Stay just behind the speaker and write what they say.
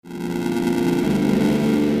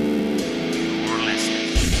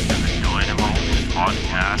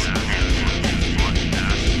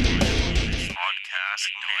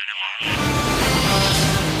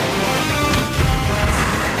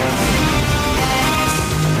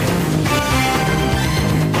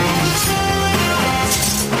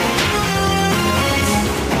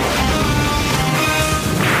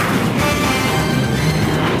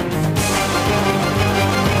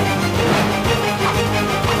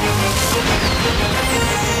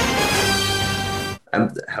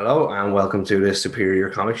Hello and welcome to the Superior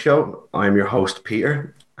Comic Show. I'm your host,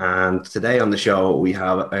 Peter, and today on the show we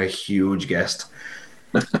have a huge guest.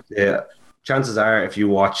 The chances are, if you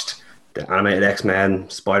watched the animated X-Men,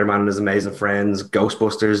 Spider-Man and His Amazing Friends,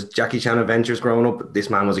 Ghostbusters, Jackie Chan Adventures growing up, this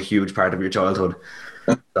man was a huge part of your childhood.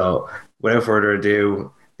 So, without further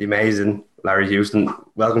ado, the amazing Larry Houston.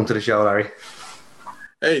 Welcome to the show, Larry.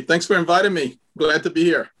 Hey, thanks for inviting me. Glad to be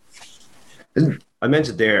here. I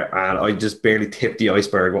mentioned there, and I just barely tipped the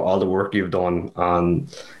iceberg with all the work you've done on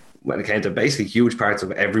when it came to basically huge parts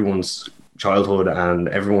of everyone's childhood and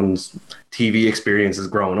everyone's TV experiences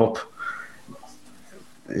growing up.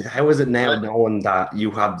 How is it now knowing that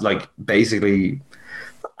you have basically,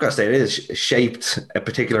 I've got to say it is, shaped a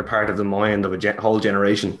particular part of the mind of a whole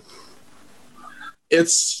generation?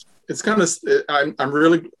 It's kind of,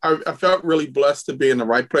 I felt really blessed to be in the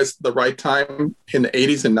right place at the right time in the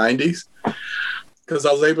 80s and 90s, because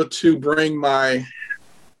I was able to bring a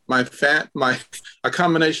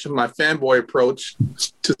combination of my fanboy approach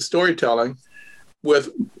to storytelling with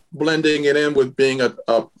blending it in with being a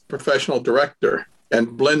professional director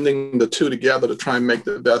and blending the two together to try and make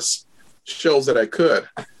the best shows that I could.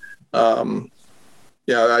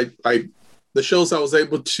 The shows I was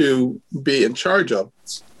able to be in charge of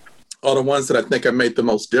are the ones that I think I made the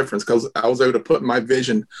most difference, because I was able to put my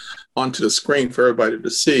vision onto the screen for everybody to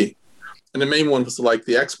see. And the main one was like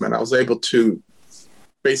the X-Men. I was able to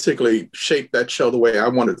basically shape that show the way I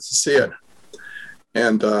wanted to see it.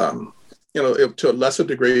 And, to a lesser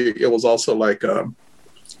degree, it was also like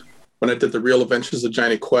when I did The Real Adventures of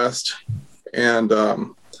Johnny Quest. And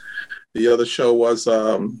the other show was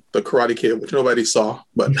The Karate Kid, which nobody saw,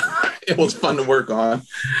 but it was fun to work on.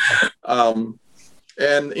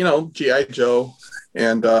 And, G.I. Joe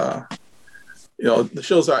and, the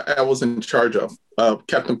shows I was in charge of,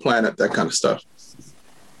 Captain Planet, that kind of stuff.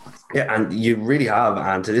 Yeah, and you really have.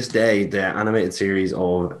 And to this day, the animated series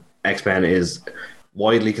of X-Men is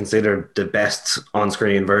widely considered the best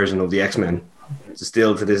on-screen version of the X-Men.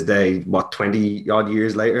 Still to this day, 20 odd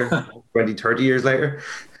years later, 20, 30 years later?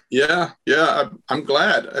 Yeah, I'm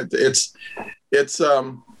glad. It's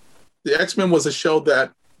the X-Men was a show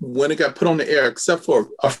that when it got put on the air, except for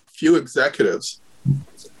a few executives,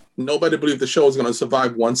 nobody believed the show was going to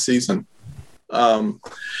survive one season. And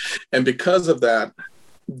because of that,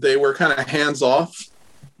 they were kind of hands off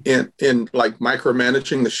in like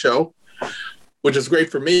micromanaging the show, which is great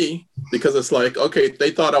for me because it's like, okay,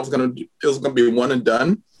 they thought it was going to be one and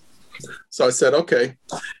done. So I said, okay,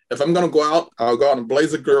 if I'm going to go out, I'll go out and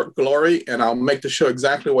blaze of glory, and I'll make the show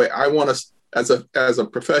exactly the way I want to, as a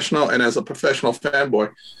professional and as a professional fanboy.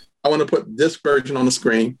 I want to put this version on the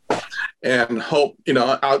screen and hope,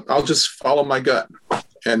 I'll just follow my gut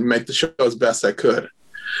and make the show as best I could.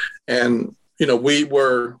 And, we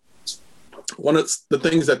were, one of the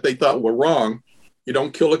things that they thought were wrong, you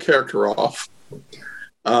don't kill a character off.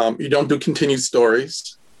 You don't do continued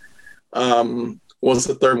stories. What's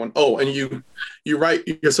the third one? Oh, and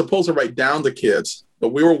you're supposed to write down the kids, but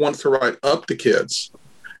we were wanting to write up the kids.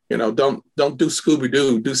 Don't do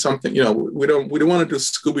Scooby-Doo, do something, we don't want to do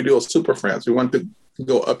Scooby-Doo or Super Friends. We want to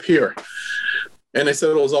go up here. And they said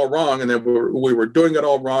it was all wrong, and then we were doing it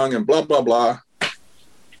all wrong and blah, blah, blah.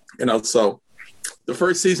 So the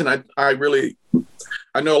first season, I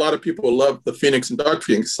know a lot of people love the Phoenix and Dark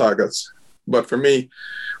Phoenix sagas, but for me,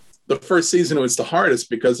 the first season was the hardest,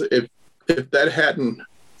 because if that hadn't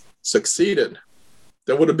succeeded,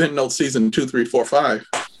 there would have been no season 2, 3, 4, 5.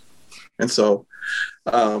 And so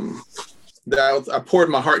I poured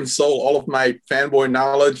my heart and soul, all of my fanboy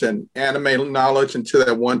knowledge and anime knowledge into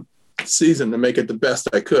that one season to make it the best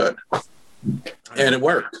I could. And it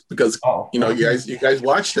worked because, you guys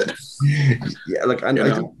watched it. Yeah, I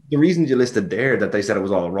think the reasons you listed there that they said it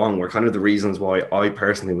was all wrong were kind of the reasons why I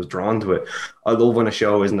personally was drawn to it. I love when a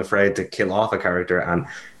show isn't afraid to kill off a character. And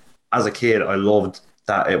as a kid, I loved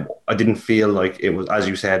that I didn't feel like it was, as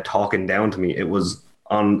you said, talking down to me. It was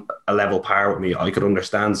on a level par with me. I could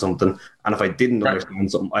understand something. And if I didn't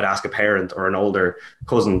understand something, I'd ask a parent or an older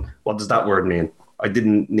cousin, what does that word mean? I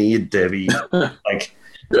didn't need to be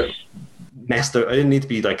messed up. I didn't need to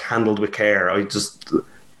be handled with care. I just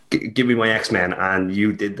give me my X-Men, and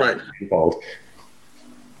you did that. Right.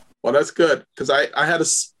 Well, that's good, because I had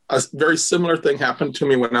a very similar thing happen to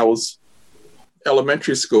me when I was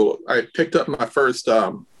elementary school. I picked up my first,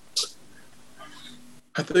 I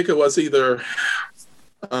think it was either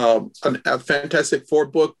a Fantastic Four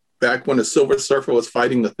book back when the Silver Surfer was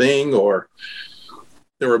fighting the Thing, or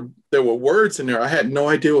there were words in there. I had no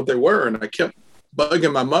idea what they were, and I kept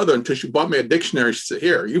bugging my mother until she bought me a dictionary. She said,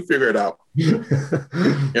 "Here, you figure it out."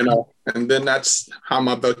 And then that's how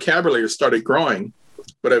my vocabulary started growing.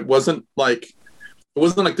 but it wasn't like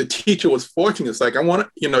the teacher was forcing. It's like I wanted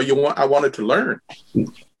to learn,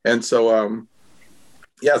 and so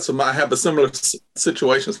so I have a similar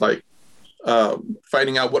situations like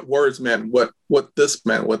finding out what words meant, what this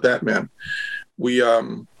meant, what that meant. We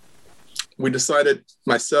decided,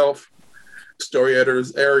 myself, story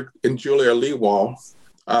editors Eric and Julia Lewall,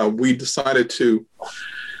 we decided to,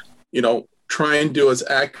 try and do as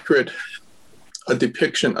accurate a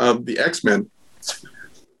depiction of the X-Men,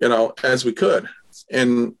 as we could.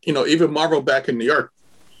 And, even Marvel back in New York,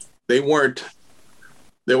 they weren't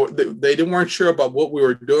sure about what we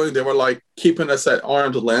were doing. They were like keeping us at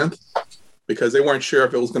arm's length because they weren't sure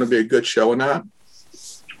if it was going to be a good show or not.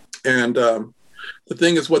 And the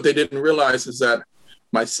thing is, what they didn't realize is that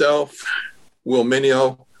myself, Will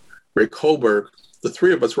Mineo, Rick Holberg, the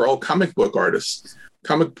three of us were all comic book artists,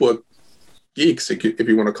 comic book geeks, if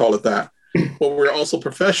you want to call it that. But we're also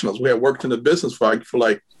professionals. We had worked in the business for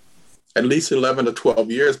like at least 11 to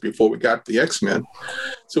 12 years before we got the X-Men.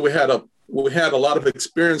 So we had a lot of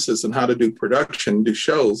experiences in how to do production, do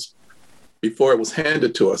shows before it was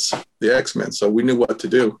handed to us, the X-Men. So we knew what to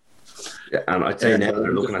do. Yeah, and I'd say now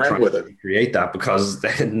they're looking at trying to recreate that because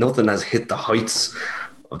nothing has hit the heights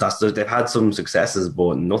of that. They've had some successes,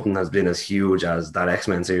 but nothing has been as huge as that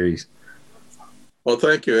X-Men series. Well,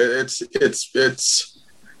 thank you. It's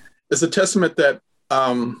a testament that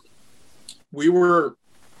we were.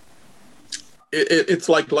 It's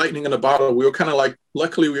like lightning in a bottle. We were kind of like,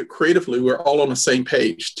 luckily, creatively, we were all on the same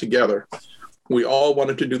page together. We all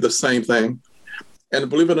wanted to do the same thing. And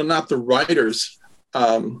believe it or not, the writers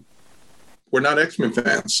were not X-Men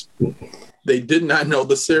fans. They did not know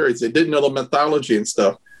the series. They didn't know the mythology and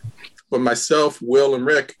stuff. But myself, Will, and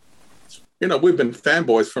Rick, we've been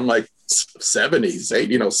fanboys from like 70s,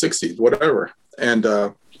 60s, whatever. And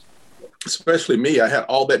especially me, I had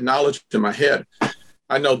all that knowledge in my head.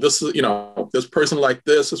 I know this is, this person like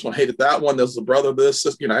this one hated that one. There's a brother of this,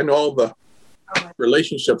 I know all the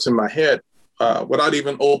relationships in my head without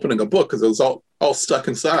even opening a book because it was all stuck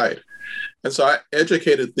inside. And so I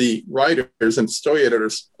educated the writers and story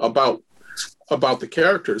editors about the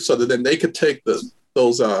characters so that then they could take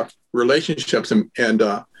those relationships and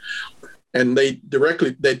they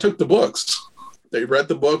took the books, they read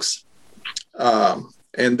the books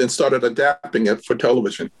and then started adapting it for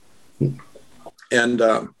television. And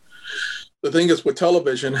the thing is with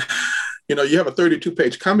television, you have a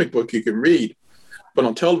 32-page comic book you can read, but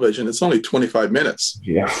on television, it's only 25 minutes.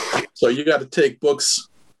 Yeah. So you got to take books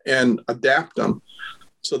and adapt them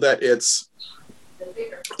so that it's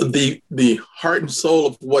the heart and soul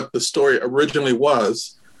of what the story originally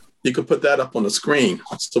was. You could put that up on the screen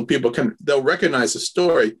so people they'll recognize the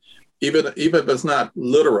story, even if it's not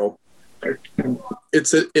literal.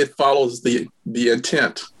 It follows the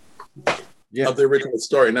intent. Yeah. Of the original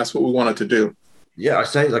story, and that's what we wanted to do. Yeah, I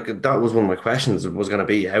say that was one of my questions. Was going to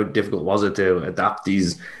be how difficult was it to adapt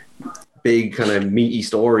these big kind of meaty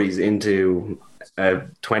stories into a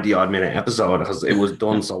 20-odd minute episode because it was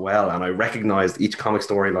done so well, and I recognized each comic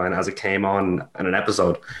storyline as it came on in an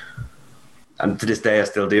episode. And to this day, I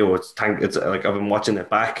still do. It's like I've been watching it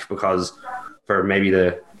back because for maybe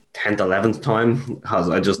the 10th, 11th time, because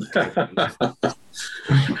I just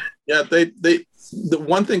yeah, the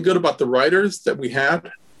one thing good about the writers that we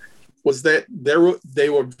had was that they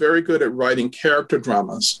were very good at writing character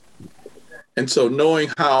dramas. And so knowing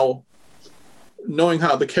how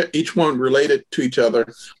each one related to each other,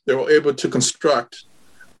 they were able to construct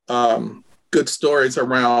good stories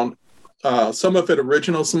around some of it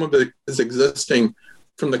original, some of it is existing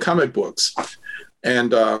from the comic books.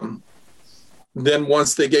 And then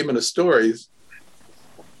once they gave me the stories,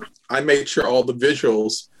 I made sure all the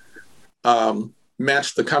visuals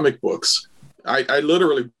matched the comic books. I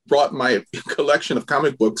literally brought my collection of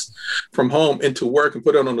comic books from home into work and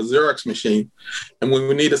put it on a Xerox machine. And when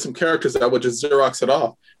we needed some characters, I would just Xerox it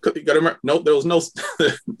off. You got to remember, there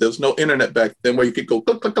was no internet back then where you could go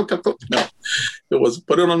click, click, click, click, click. No, it was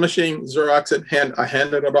put it on a machine, Xerox it, I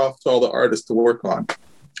handed it off to all the artists to work on.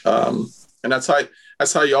 And that's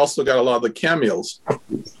how you also got a lot of the cameos,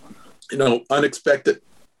 unexpected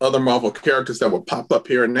other Marvel characters that would pop up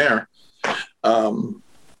here and there.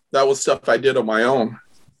 That was stuff I did on my own.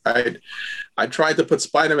 I tried to put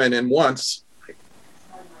Spider-Man in once,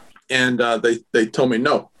 and they told me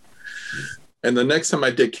no. And the next time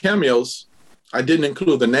I did cameos, I didn't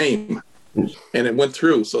include the name, and it went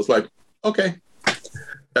through. So it's like, okay.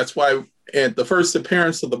 That's why at the first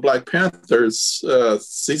appearance of the Black Panthers,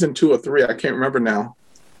 season 2 or 3, I can't remember now,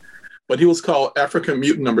 but he was called African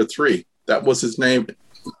Mutant Number 3. That was his name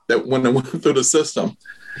that when it went through the system.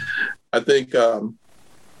 I think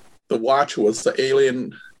the the Watcher was the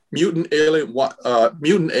mutant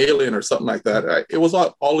alien or something like that. It was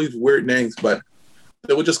all these weird names, but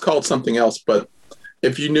they were just called something else. But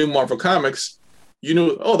if you knew Marvel Comics, you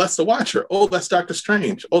knew, oh, that's the Watcher. Oh, that's Doctor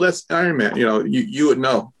Strange. Oh, that's Iron Man. You would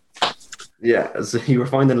know. Yeah, so you were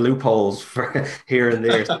finding loopholes for here and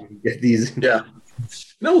there to get these. Yeah,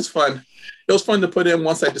 and it was fun. It was fun to put in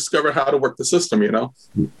once I discovered how to work the system.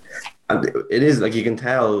 And it is like you can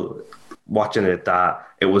tell watching it that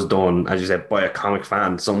it was done, as you said, by a comic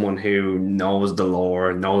fan, someone who knows the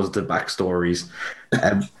lore, knows the backstories.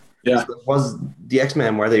 Yeah. Was the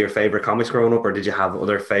X-Men, were they your favorite comics growing up, or did you have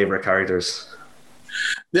other favorite characters?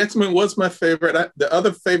 The X-Men was my favorite. The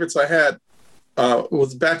other favorites I had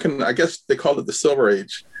was back in, I guess they called it the Silver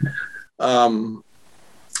Age. It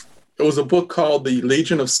was a book called The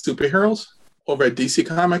Legion of Superheroes over at DC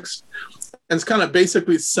Comics. And it's kind of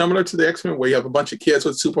basically similar to the X-Men, where you have a bunch of kids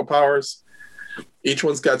with superpowers. Each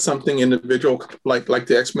one's got something individual, like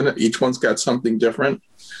the X-Men. Each one's got something different.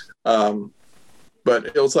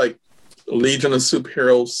 But it was like Legion of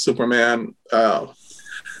Superheroes, Superman.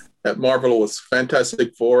 At Marvel, it was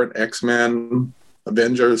Fantastic Four and X-Men,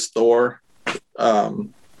 Avengers, Thor.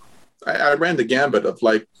 I ran the gambit of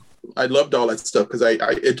I loved all that stuff because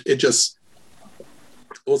it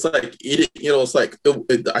was like eating, it's like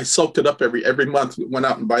I soaked it up every month. Went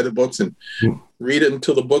out and buy the books and read it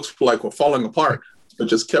until the books were falling apart. I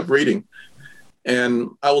just kept reading.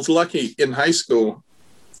 And I was lucky in high school.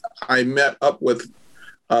 I met up with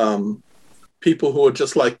people who were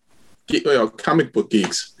just like comic book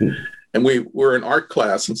geeks, and we were in art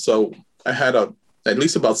class. And so I had at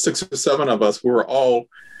least about 6 or 7 of us who were all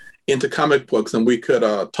into comic books, and we could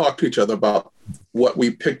talk to each other about what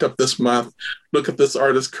we picked up this month. Look at this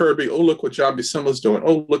artist Kirby. Oh, look what John Buscema's doing.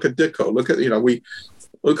 Oh, look at Ditko. Look at we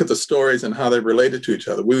look at the stories and how they related to each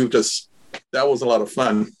other. That was a lot of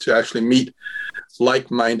fun to actually meet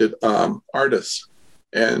like-minded artists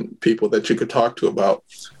and people that you could talk to about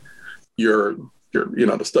your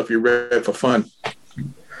the stuff you read for fun.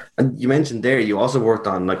 And you mentioned there you also worked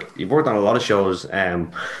on you've worked on a lot of shows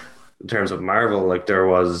in terms of Marvel. Like there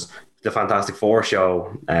was the Fantastic Four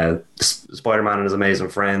show, Spider-Man and His Amazing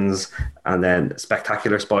Friends, and then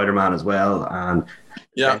Spectacular Spider-Man as well. And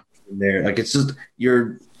yeah, there it's just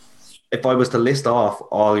if I was to list off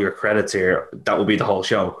all your credits here, that would be the whole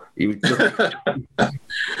show.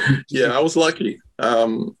 Yeah, I was lucky. I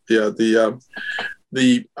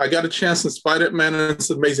got a chance in Spider-Man and His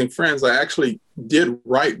Amazing Friends. I actually did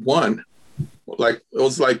write one. It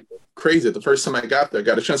was crazy. The first time I got there, I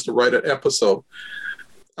got a chance to write an episode.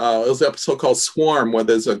 It was an episode called Swarm, where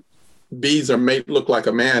bees are made look like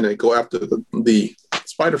a man and they go after the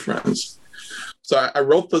Spider Friends. So I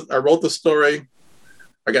wrote the story.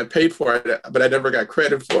 I got paid for it, but I never got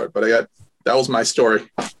credit for it. But that was my story.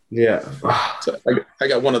 Yeah. So I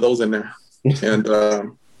got one of those in there. And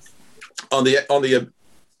on the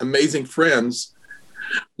Amazing Friends,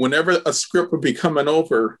 whenever a script would be coming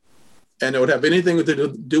over and it would have anything to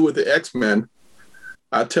do with the X-Men,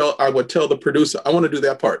 I would tell the producer, I want to do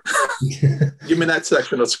that part. Give me that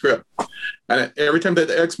section of script. And every time they had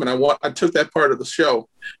the X-Men, I took that part of the show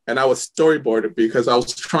and I would storyboard it, because I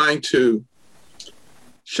was trying to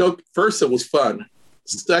show, first it was fun.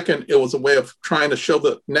 Second, it was a way of trying to show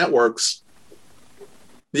the networks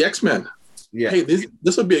the X-Men. Yeah. Hey,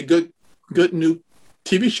 this would be a good new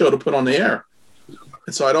TV show to put on the air.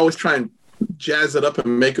 And so I'd always try and jazz it up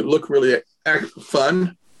and make it look really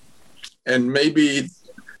fun. And maybe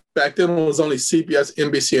back then it was only CBS,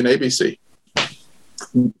 NBC, and ABC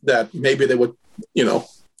that maybe they would,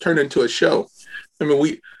 turn into a show. I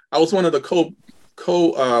mean, I was one of the co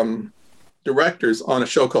directors on a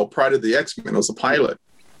show called Pride of the X-Men. It was a pilot.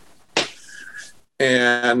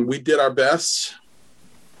 And we did our best.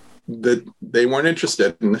 That they weren't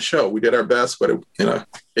interested in the show. We did our best, but it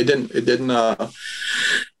didn't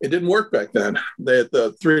work back then.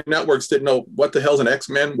 The 3 networks didn't know what the hell's an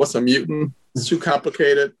X-Men, what's a mutant. It's too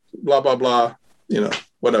complicated. Blah blah blah.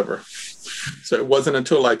 Whatever. So it wasn't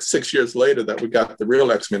until 6 years later that we got the real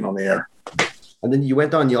X-Men on the air. And then you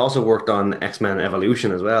went on. You also worked on X-Men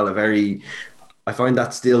Evolution as well. I find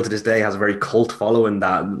that still to this day has a very cult following.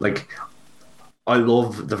 That I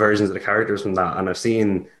love the versions of the characters from that, and I've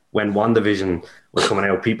seen. When WandaVision was coming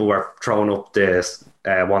out, people were throwing up this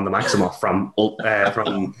Wanda Maximoff from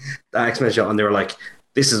the X-Men show, and they were like,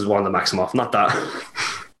 "This is Wanda Maximoff, not that."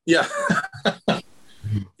 Yeah,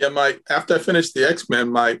 yeah. After I finished the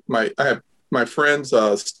X-Men, I had my friends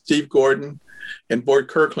Steve Gordon and Boyd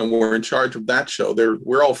Kirkland were in charge of that show.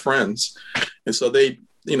 We're all friends, and so they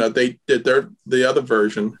did the other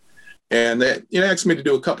version, And they asked me to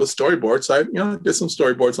do a couple of storyboards. I did some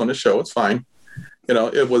storyboards on the show. It's fine.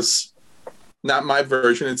 It was not my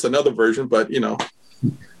version. It's another version, but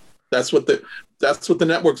that's what the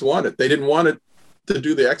networks wanted. They didn't want it to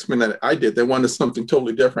do the X-Men that I did. They wanted something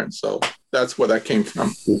totally different. So that's where that came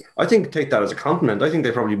from. I think take that as a compliment. I think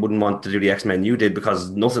they probably wouldn't want to do the X-Men you did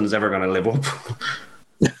because nothing's ever going to live up.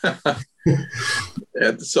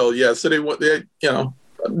 And so they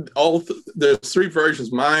there's three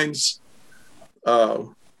versions. Mine's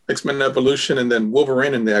X-Men Evolution, and then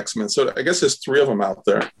Wolverine and the X-Men. So I guess there's three of them out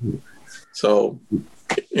there. So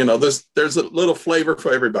there's a little flavor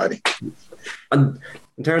for everybody. And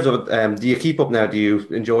in terms of, do you keep up now? Do you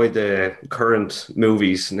enjoy the current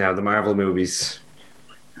movies now, the Marvel movies?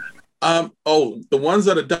 The ones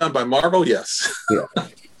that are done by Marvel, yes. Yeah.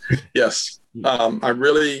 Yes. I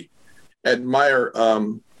really admire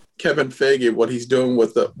Kevin Feige, what he's doing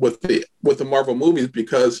with the Marvel movies,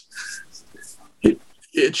 because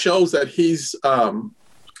it shows that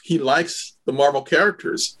he likes the Marvel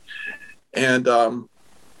characters. And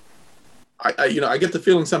I get the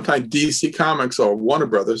feeling sometimes DC Comics or Warner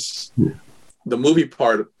Brothers, the movie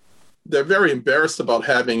part, they're very embarrassed about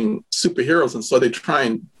having superheroes, and so they try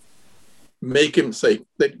and make him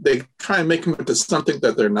they try and make him into something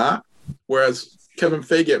that they're not. Whereas Kevin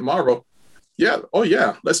Feige at Marvel,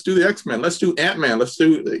 let's do the X-Men, let's do Ant-Man, let's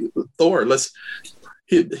do Thor,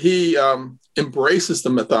 he embraces the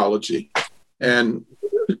mythology and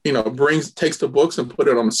takes the books and put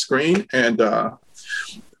it on the screen. And the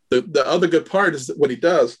other good part is that what he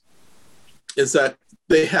does is that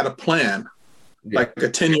they had a plan, like a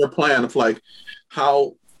 10-year plan of like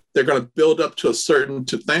how they're going to build up to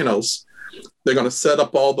Thanos. They're going to set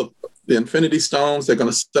up all the Infinity Stones. They're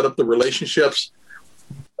going to set up the relationships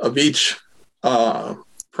of each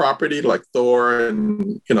property, like Thor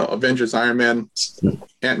and Avengers, Iron Man,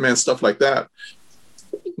 Ant-Man, stuff like that,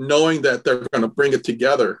 knowing that they're going to bring it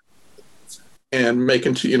together and make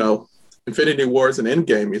into Infinity Wars and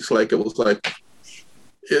Endgame.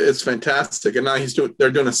 It's fantastic. And now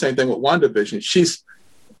they're doing the same thing with WandaVision.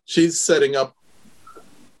 She's setting up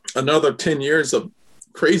another 10 years of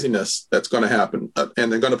craziness that's going to happen,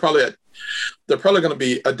 and they're probably going to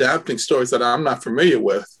be adapting stories that I'm not familiar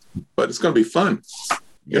with, but it's going to be fun.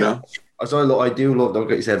 So I do love what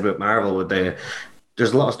you said about Marvel.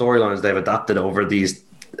 There's a lot of storylines they've adapted over these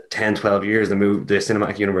 10, 12 years. The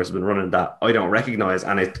cinematic universe has been running that I don't recognize,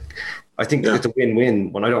 and I think it's a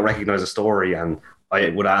win-win when I don't recognize a story, and I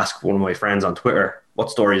would ask one of my friends on Twitter,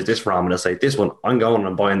 what story is this from? And they'll say, this one, I'm going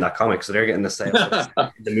and buying that comic. So they're getting the same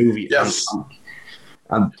the movie. Yes.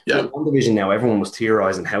 And WandaVision now, everyone was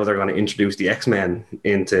theorizing how they're going to introduce the X-Men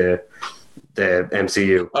into the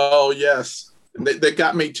MCU. Oh, yes. They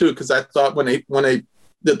got me too, because I thought when they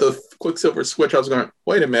did the Quicksilver switch, I was going,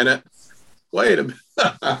 wait a minute. But,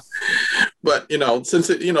 since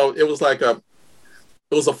it was like it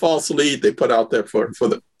was a false lead they put out there for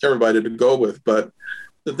everybody to go with. But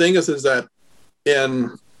the thing is that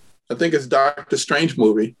I think it's Doctor Strange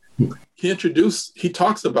movie, he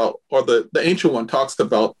talks about, or the Ancient One talks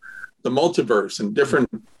about the multiverse and different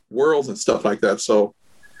worlds and stuff like that. So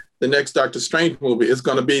the next Doctor Strange movie is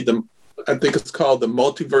going to be I think it's called the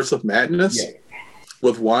Multiverse of Madness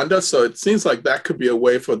with Wanda. So it seems like that could be a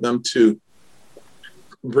way for them to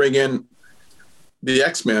bring in the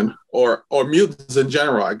X-Men or mutants in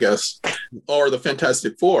general, I guess, or the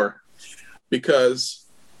Fantastic Four, because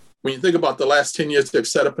when you think about the last 10 years they've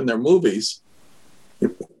set up in their movies,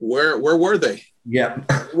 where were they? Yeah.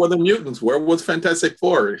 Where were the mutants? Where was Fantastic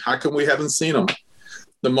Four? How come we haven't seen them?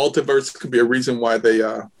 The multiverse could be a reason why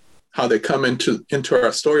how they come into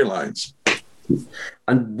our storylines.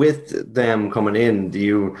 And with them coming in,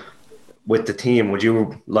 with the team, would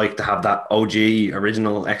you like to have that OG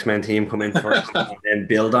original X-Men team come in first and then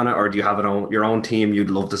build on it, or do you have your own team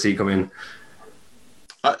you'd love to see come in?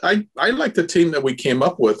 I like the team that we came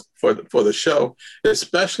up with for the show,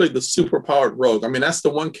 especially the superpowered Rogue. I mean, that's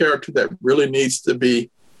the one character that really needs to be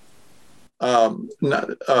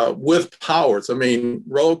with powers. I mean,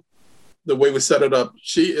 Rogue, the way we set it up,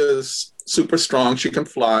 she is super strong. She can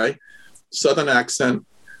fly, Southern accent.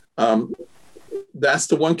 That's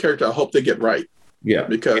the one character I hope they get right. Yeah,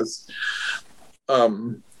 because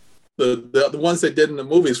the ones they did in the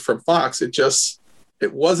movies from Fox, it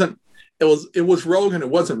wasn't. It was Rogue and it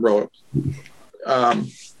wasn't Rogue,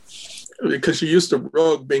 because you're used to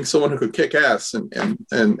Rogue being someone who could kick ass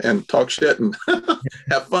and talk shit and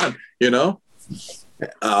have fun,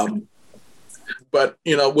 But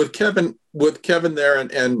with Kevin there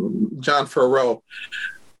and Jon Favreau,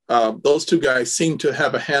 those two guys seem to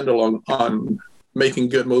have a handle on making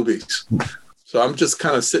good movies. So I'm just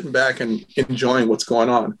kind of sitting back and enjoying what's going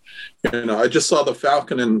on. I just saw The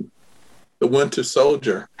Falcon and The Winter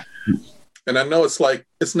Soldier, and I know it's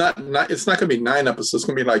not going to be 9 episodes. It's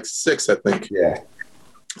going to be like 6, I think. Yeah.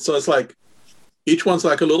 So it's like each one's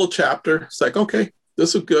like a little chapter. It's like, okay,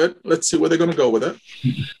 this is good. Let's see where they're going to go with it.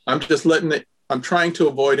 I'm trying to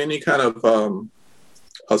avoid any kind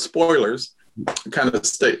of spoilers. Kind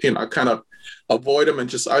of avoid them, and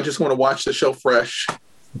I just want to watch the show fresh.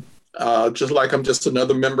 Just like I'm just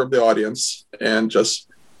another member of the audience, and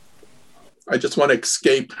I just want to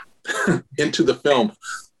escape into the film,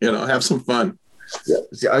 have some fun. Yeah.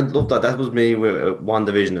 See, I love that. That was me with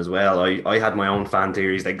WandaVision as well. I had my own fan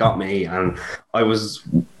theories. They got me, and I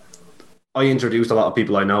introduced a lot of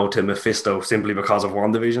people I know to Mephisto simply because of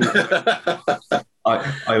WandaVision.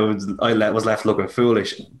 I was left looking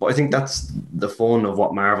foolish, but I think that's the fun of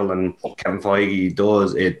what Marvel and Kevin Feige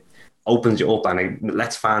does. It opens you up and it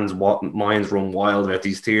lets fans' minds run wild about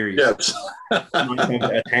these theories. Yes. 9 times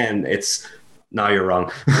out of 10, it's now you're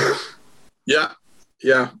wrong. Yeah,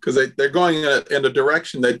 because they're going in a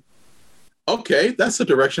direction that, okay, that's a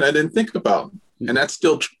direction I didn't think about, and that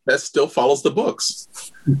still follows the books.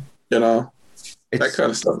 That kind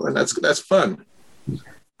of stuff, and that's fun.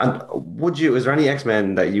 And is there any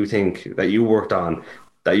X-Men that you think that you worked on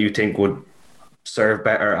that you think would serve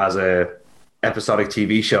better as a episodic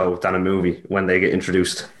TV show than a movie when they get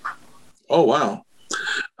introduced? Oh, wow.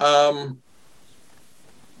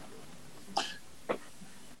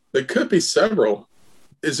 There could be several.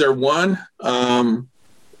 Is there one? Well,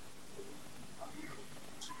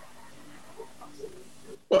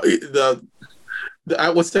 I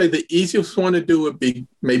would say the easiest one to do would be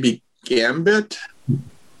maybe Gambit.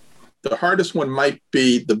 The hardest one might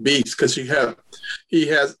be the Beast, because you'd have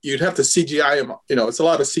to CGI him. It's a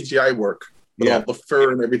lot of CGI work with all the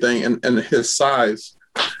fur and everything, and his size.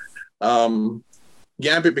 Gambit,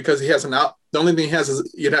 because he has the only thing he has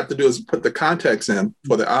is you'd have to do is put the contacts in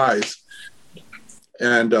for the eyes,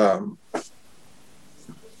 and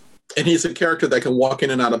he's a character that can walk in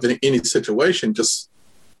and out of any situation just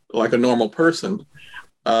like a normal person.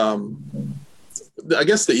 I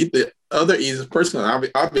guess the other easiest person,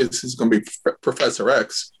 obviously, is going to be Professor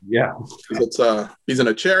X. Yeah, he's in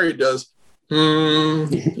a chair. He does,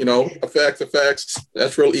 effects.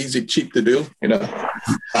 That's real easy, cheap to do.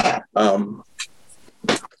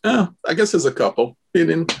 I guess there's a couple.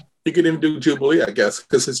 You could even do Jubilee, I guess,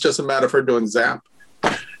 because it's just a matter of her doing zap,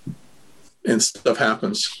 and stuff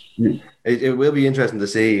happens. It will be interesting to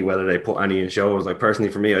see whether they put any in shows. Like,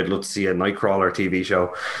 personally, for me, I'd love to see a Nightcrawler TV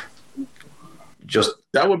show.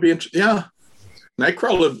 That would be interesting. Yeah,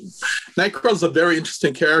 Nightcrawler's a very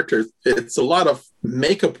interesting character. It's a lot of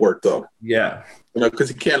makeup work, though. Yeah, because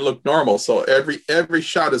he can't look normal. So every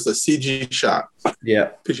shot is a CG shot. Yeah,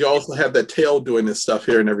 because you also have that tail doing this stuff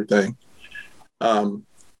here and everything.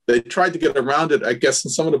 They tried to get around it, I guess,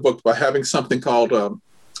 in some of the books by having something called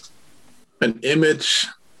an image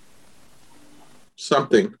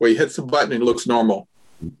something where he hits the button and it looks normal.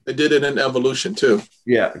 They did it in Evolution too.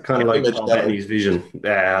 Yeah, kind of like Paul Bettany's Vision,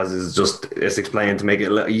 as it's explained to make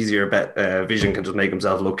it a little easier. Vision can just make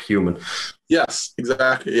himself look human. Yes,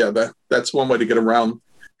 exactly. Yeah, that's one way to get around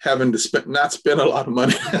having to not spend a lot of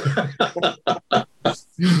money.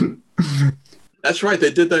 That's right.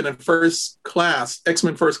 They did that in First Class,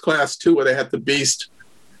 X-Men First Class too, where they had the Beast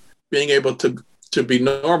being able to be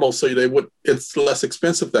normal, so it's less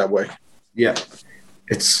expensive that way. Yeah,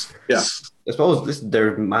 I suppose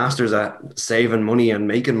they're masters at saving money and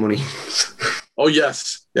making money. Oh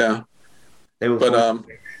yes, yeah.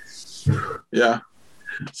 Yeah.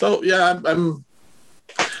 So yeah,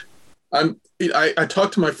 I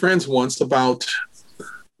talked to my friends once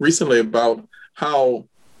recently about how,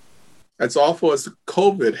 as awful as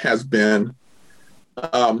COVID has been,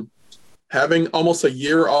 having almost a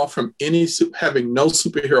year off from having no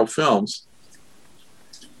superhero films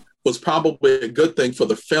was probably a good thing for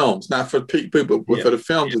the films, not for people, but for the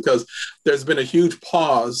films, because there's been a huge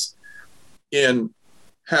pause in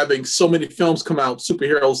having so many films come out,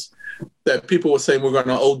 superheroes, that people were saying we're going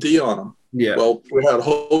to OD on them. Yeah. Well, we had a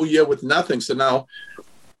whole year with nothing. So now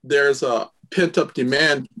there's a pent-up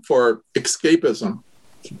demand for escapism.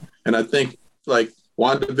 And I think like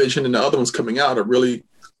WandaVision and the other ones coming out are really,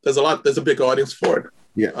 there's a big audience for it.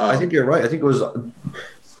 Yeah, I think you're right. I think it was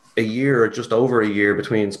a year or just over a year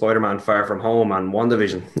between Spider-Man Far From Home and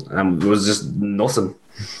WandaVision, and it was just nothing.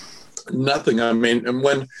 Nothing. I mean, and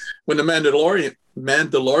when the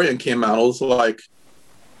Mandalorian came out, it was like,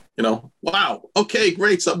 wow, okay,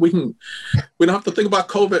 great. So we don't have to think about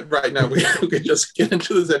COVID right now. We can just get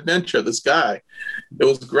into this adventure, this guy. It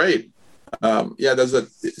was great. Yeah,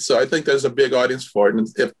 so I think there's a big audience for it. And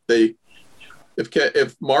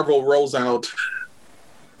if Marvel rolls out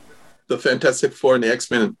the Fantastic Four and the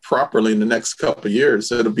X-Men properly in the next couple of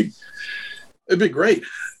years, it'd be great.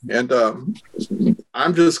 And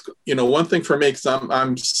I'm just, one thing for me, because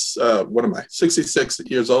I'm what am I, 66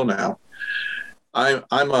 years old now.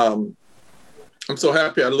 I'm so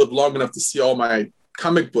happy I lived long enough to see all my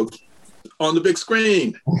comic books on the big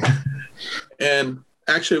screen, and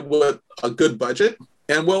actually with a good budget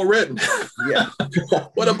and well written. Yeah.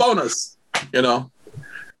 What a bonus.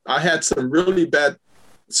 I had some really bad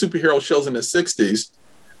superhero shows in the 60s.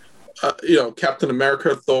 Captain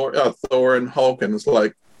America, Thor, and Hulk, and it's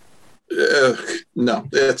like, no,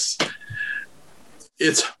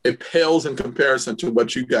 it pales in comparison to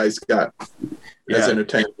what you guys got as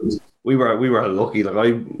entertainers. We were lucky.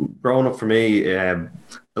 Growing up for me,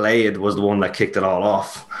 Blade was the one that kicked it all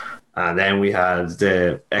off, and then we had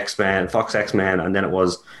the X-Men, Fox X-Men, and then it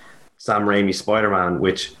was Sam Raimi's Spider-Man,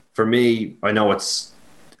 which for me, I know it's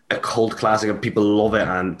a cult classic and people love it,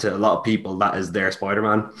 and to a lot of people that is their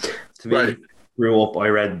Spider-Man. To me, Right. Grew up, I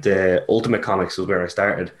read the Ultimate Comics was where I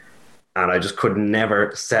started, and I just could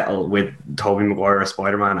never settle with Tobey Maguire as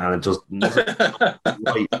Spider-Man, and it just nothing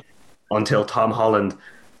right until Tom Holland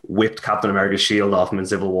whipped Captain America's shield off him in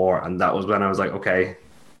Civil War, and that was when I was like, okay,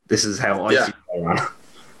 this is how I see Spider-Man.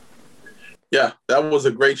 Yeah, that was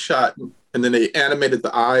a great shot. And then they animated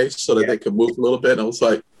the eyes so that they could move a little bit. And I was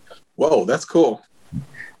like, whoa, that's cool.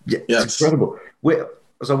 Yeah, yes. It's incredible. With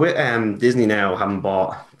Disney now having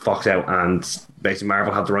bought Fox out, and basically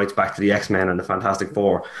Marvel have the rights back to the X-Men and the Fantastic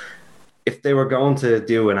Four, if they were going to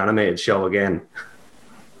do an animated show again,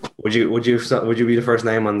 would you be the first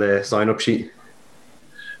name on the sign-up sheet?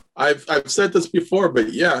 I've said this before,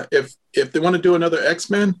 but yeah, if they want to do another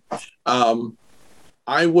X-Men,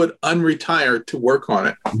 I would unretire to work on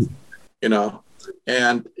it.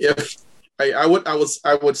 And if I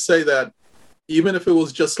would say that even if it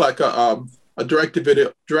was just like a direct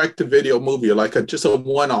to video movie, like just a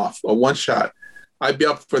one-off, a one-shot, I'd be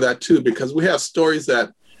up for that too, because we have stories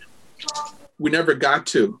that we never got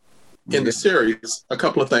to in the series, a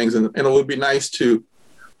couple of things, and it would be nice to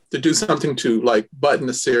do something to like button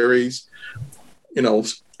the series,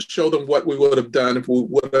 show them what we would have done if we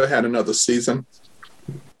would have had another season.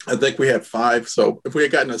 I think we had 5. So if we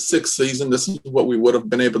had gotten a 6th season, this is what we would have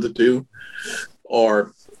been able to do.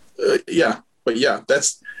 Or, but yeah,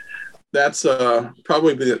 that's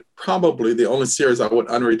probably the only series I would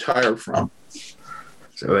unretire from.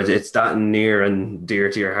 So it's that near and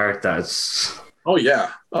dear to your heart. That's oh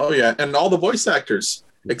yeah, and all the voice actors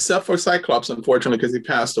except for Cyclops, unfortunately, because he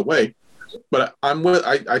passed away. But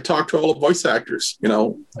I talked to all the voice actors,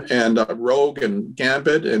 and Rogue and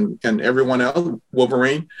Gambit and everyone else,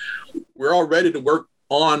 Wolverine. We're all ready to work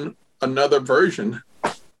on another version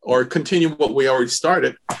or continue what we already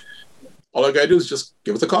started. All I got to do is just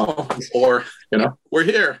give us a call, or, we're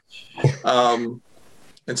here. And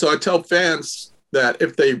so I tell fans that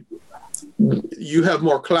if you have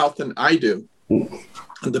more clout than I do,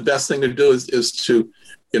 the best thing to do is to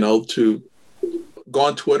go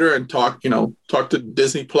on Twitter and talk to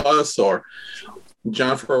Disney Plus or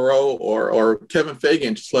Jon Favreau or Kevin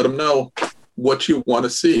Feige, just let them know what you want to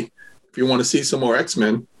see. If you want to see some more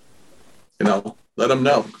X-Men, let them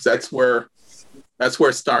know, because that's where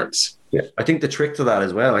it starts. Yeah, I think the trick to that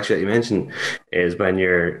as well, actually, that you mentioned, is when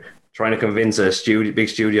you're trying to convince a big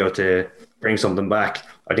studio to bring something back.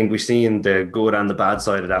 I think we've seen the good and the bad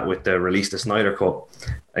side of that with the release of Snyder Cut.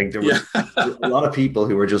 I think there was a lot of people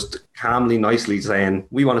who were just calmly, nicely saying,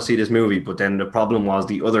 we want to see this movie. But then the problem was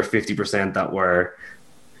the other 50% that were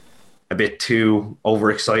a bit too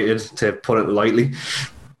overexcited, to put it lightly.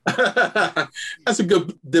 That's a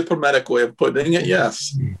good diplomatic way of putting it.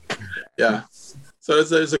 Yes. Yeah. So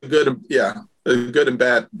there's a good and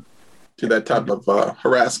bad to that type of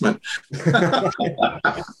harassment.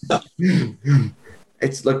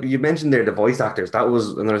 It's like you mentioned there, the voice actors. That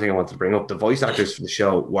was another thing I wanted to bring up. The voice actors for the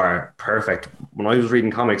show were perfect. When I was reading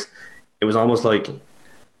comics, it was almost like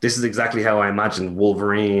this is exactly how I imagined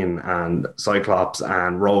Wolverine and Cyclops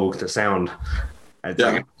and Rogue to sound.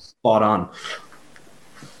 Like, spot on.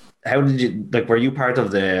 How did you, were you part of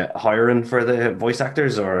the hiring for the voice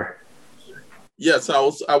actors, or? Yes,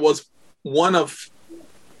 I was one of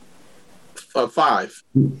 5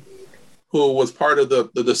 who was part of the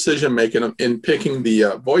decision making in picking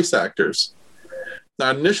the voice actors.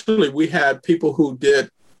 Now, initially, we had people who did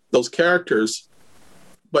those characters,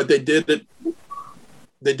 but they did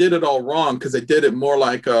it all wrong, because they did it more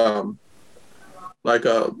like a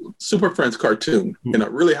Super Friends cartoon,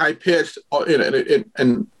 really high pitched,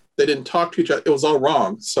 and they didn't talk to each other. It was all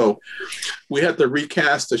wrong. So we had to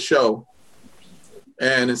recast the show.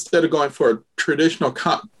 And instead of going for traditional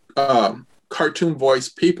cartoon voice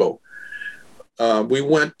people, we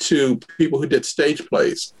went to people who did stage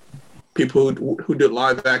plays, people who did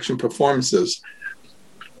live action performances.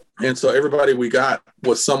 And so everybody we got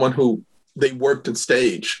was someone who they worked in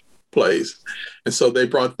stage plays. And so they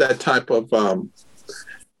brought that type of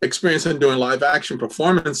experience in doing live action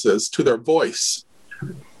performances to their voice.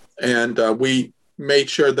 And we made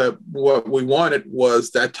sure that what we wanted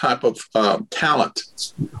was that type of talent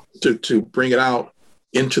to bring it out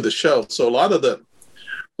into the show. So a lot of the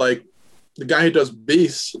guy who does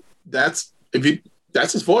Beast, that's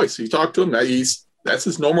his voice. You talk to him, that's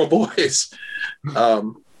his normal voice.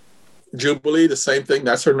 Jubilee, the same thing.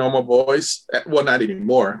 That's her normal voice. Well, not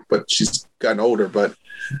anymore, but she's gotten older. But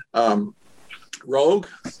Rogue,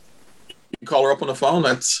 you call her up on the phone.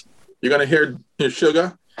 You're gonna hear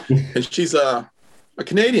Sugar, and she's a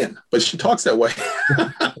Canadian, but she talks that way.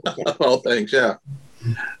 All things, yeah.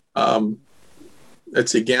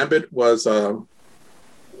 Let's see. Gambit was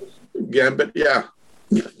Gambit, yeah.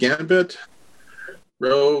 Gambit,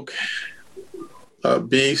 Rogue,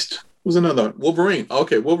 Beast. Who's another one? Wolverine.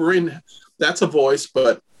 Okay, Wolverine. That's a voice,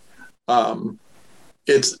 but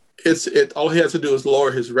it's all he has to do is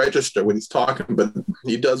lower his register when he's talking. But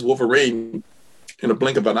he does Wolverine in a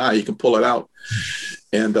blink of an eye. You can pull it out,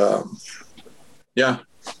 and yeah.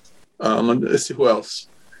 Let's see who else.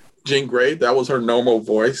 Jean Grey. That was her normal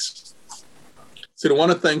voice. See, the one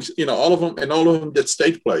of the things, all of them did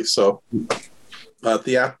stage plays. So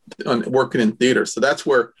working in theater. So that's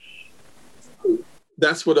where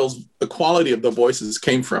the quality of the voices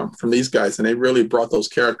came from these guys, and they really brought those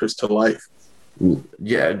characters to life.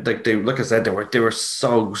 Yeah, like I said, they were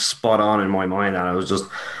so spot on in my mind, and I was just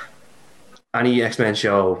any X-Men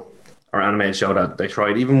show or animated show that they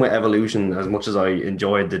tried, even with Evolution, as much as I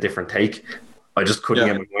enjoyed the different take, I just couldn't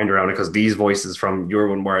get my mind around it because these voices from your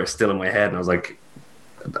one were still in my head, and I was like,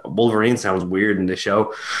 Wolverine sounds weird in this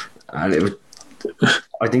show, and it was,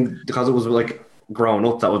 I think because it was like growing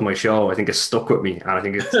up, that was my show. I think it stuck with me, and I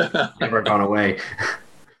think it's never gone away.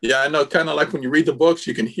 Yeah, I know. Kind of like when you read the books,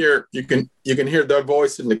 you can hear their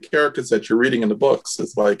voice in the characters that you're reading in the books.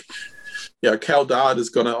 It's like, yeah, Cal Dodd is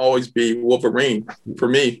going to always be Wolverine for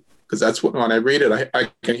me because that's when I read it, I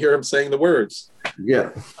can hear him saying the words. Yeah,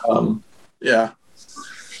 yeah.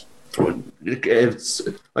 It's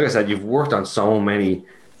like I said, you've worked on so many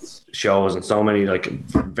shows and so many like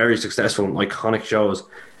very successful, iconic shows,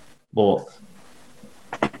 but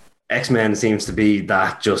X-Men seems to be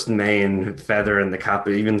that just main feather in the cap.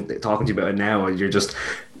 Even talking to you about it now, you're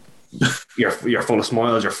you're full of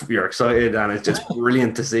smiles, you're excited, and it's just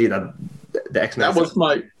brilliant to see that the X-Men.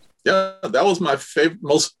 That was my favorite,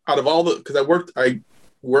 most out of all the, because I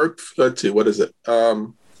worked let's see, what is it?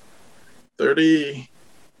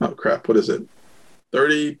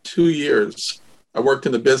 32 years I worked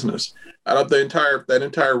in the business. Out of that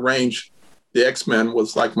entire range, the X-Men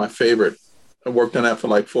was like my favorite. I worked on that for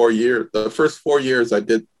like 4 years. The first 4 years I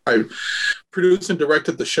produced and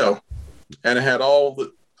directed the show, and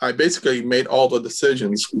I basically made all the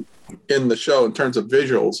decisions in the show in terms of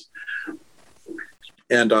visuals.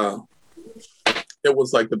 And it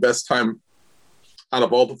was like the best time out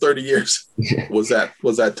of all the 30 years was that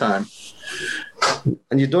time.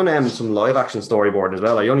 And you've done some live action storyboard as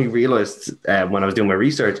well. I only realized when I was doing my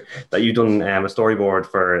research that you've done a storyboard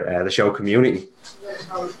for the show Community.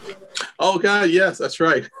 Oh God, yes, that's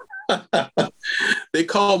right. They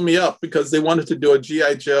called me up because they wanted to do a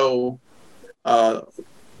G.I. Joe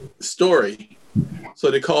story. So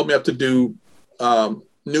they called me up to do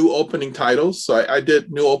new opening titles. So I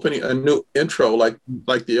did a new intro like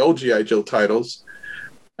the old G.I. Joe titles.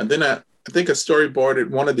 And then I think I storyboarded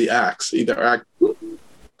one of the acts, either act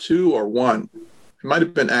 2 or 1. It might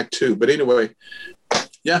have been act 2, but anyway,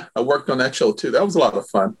 yeah, I worked on that show too. That was a lot of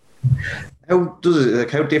fun. How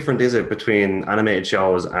different is it between animated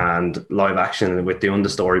shows and live action with doing the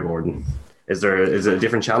storyboarding? Is it a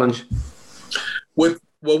different challenge? It's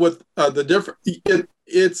a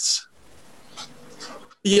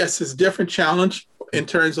different challenge in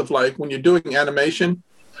terms of like when you're doing animation,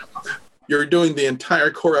 you're doing the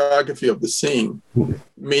entire choreography of the scene,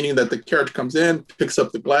 meaning that the character comes in, picks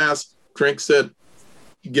up the glass, drinks it,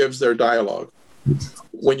 gives their dialogue.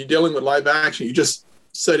 When you're dealing with live action, you're just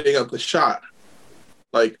setting up the shot.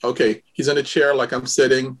 Like, okay, he's in a chair like I'm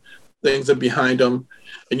sitting, things are behind him,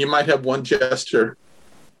 and you might have one gesture,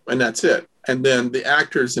 and that's it. And then the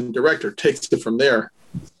actors and director takes it from there.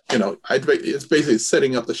 It's basically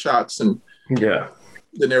setting up the shots, and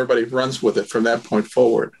then everybody runs with it from that point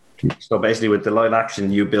forward. So basically, with the live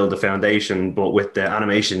action, you build the foundation, but with the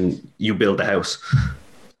animation, you build the house.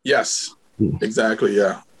 Yes, exactly.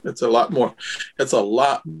 Yeah, it's a lot more. It's a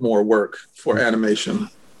lot more work for animation,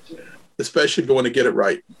 especially if you want to get it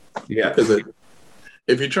right. Yeah, because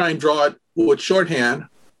if you try and draw it with shorthand,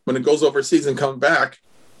 when it goes overseas and comes back,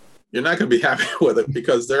 you're not going to be happy with it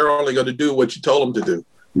because they're only going to do what you told them to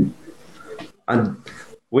do. And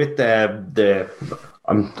with I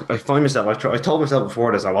find myself, I told myself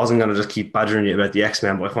before this, I wasn't going to just keep badgering you about the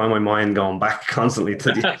X-Men, but I find my mind going back constantly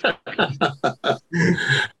to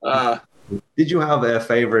the Did you have a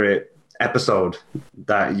favorite episode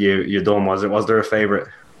that you done? Was there a favorite,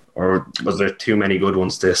 or was there too many good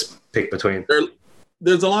ones to pick between?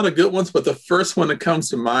 There's a lot of good ones, but the first one that comes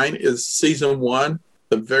to mind is season 1,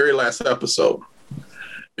 the very last episode.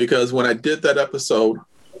 Because when I did that episode,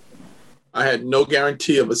 I had no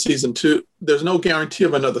guarantee of a season 2. There's no guarantee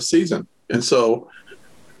of another season. And so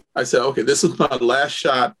I said, okay, this is my last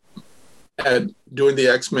shot at doing the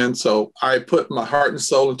X-Men. So I put my heart and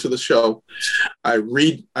soul into the show. I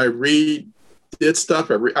redid stuff.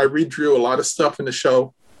 I redrew a lot of stuff in the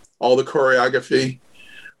show, all the choreography,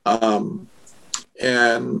 and,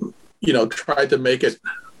 tried to make it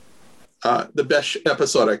the best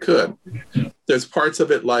episode I could. There's parts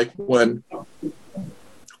of it let's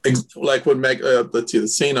see, the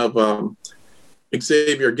scene of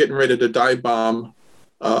Xavier getting ready to dive bomb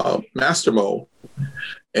Master Mold,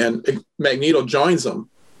 and Magneto joins them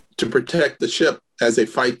to protect the ship as they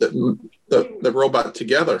fight the robot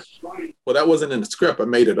together. Well, that wasn't in the script. I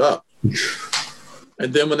made it up.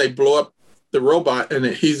 And then when they blow up the robot and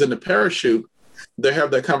he's in the parachute, they have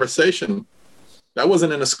that conversation. That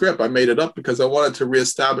wasn't in the script. I made it up because I wanted to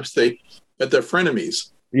reestablish that they're frenemies.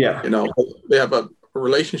 Yeah. They have a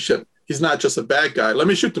relationship. He's not just a bad guy. Let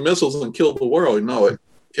me shoot the missiles and kill the world.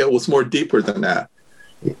 It was more deeper than that.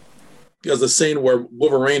 There's a scene where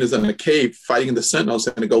Wolverine is in a cave fighting the Sentinels,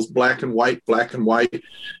 and it goes black and white. It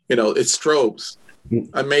strobes.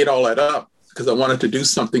 I made all that up because I wanted to do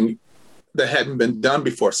something that hadn't been done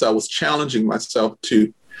before. So I was challenging myself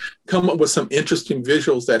to come up with some interesting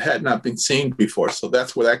visuals that had not been seen before. So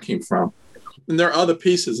that's where that came from. And there are other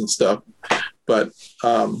pieces and stuff, but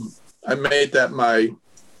I made that my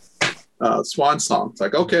swan song. It's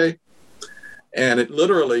like, okay. And it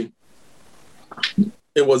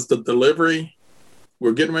was the delivery.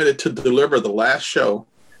 We're getting ready to deliver the last show.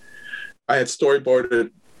 I had storyboarded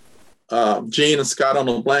Jean and Scott on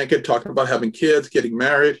a blanket talking about having kids, getting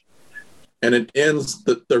married. And it ends,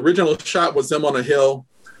 the original shot was them on a hill,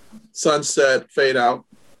 sunset, fade out.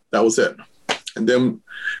 That was it. And then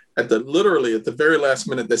at the very last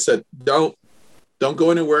minute, they said, don't go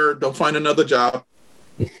anywhere. Don't find another job.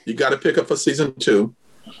 You got to pick up for season 2,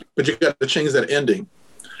 but you got to change that ending.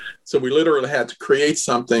 So we literally had to create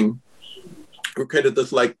something. We created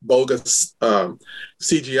this bogus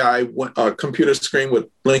CGI computer screen with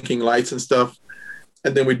blinking lights and stuff.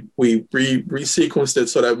 And then we resequenced it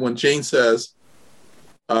so that when Jean says,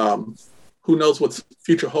 who knows what the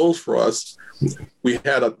future holds for us, we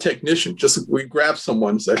had a technician, we grabbed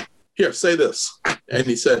someone and said, here, say this. And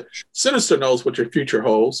he said, Sinister knows what your future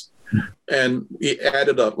holds. And we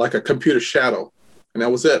added a computer shadow. And that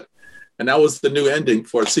was it. And that was the new ending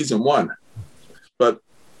for season 1. But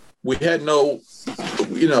we had that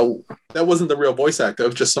wasn't the real voice actor. It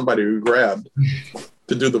was just somebody we grabbed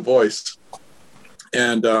to do the voice.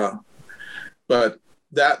 And, but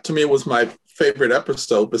that to me was my favorite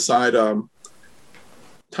episode beside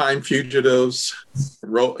Time Fugitives, a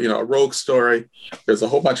Rogue Story. There's a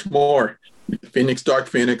whole bunch more. Dark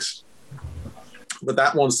Phoenix. But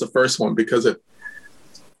that one's the first one because it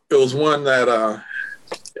was one that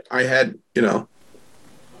I had no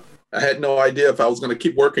idea if I was going to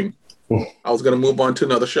keep working. I was going to move on to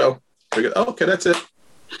another show. Figured, okay, that's it.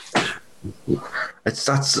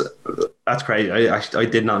 That's crazy. I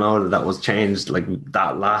did not know that was changed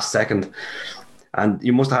that last second. And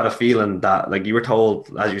you must have had a feeling that you were told,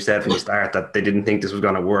 as you said from the start, that they didn't think this was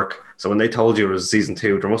going to work. So when they told you it was season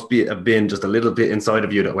 2, there must have been just a little bit inside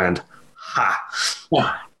of you that went, ha.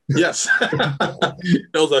 Yes. It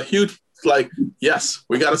was a huge yes,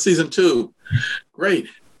 we got a season 2. Great.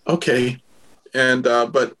 Okay. And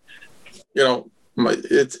but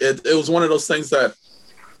it was one of those things that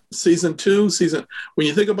season 2, when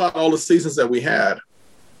you think about all the seasons that we had,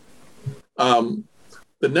 the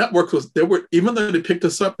network even though they picked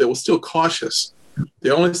us up, they were still cautious.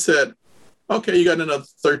 They only said, okay, you got another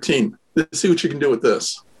 13. Let's see what you can do with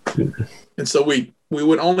this. And so we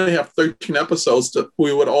would only have 13 episodes.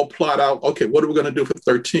 We would all plot out, okay, what are we going to do for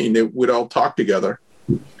 13? We'd all talk together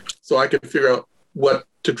so I could figure out what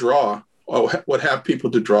to draw would have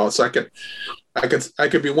people to draw. So I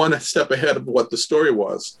could be one step ahead of what the story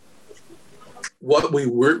was. What we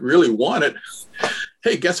really wanted.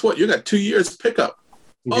 Hey, guess what? You got 2 years pickup.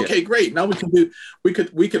 Okay, great. Now we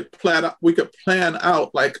could plan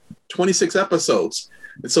out like 26 episodes.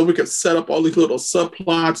 And so we could set up all these little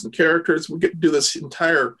subplots and characters. We could do this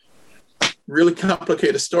entire really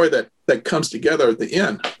complicated story that comes together at the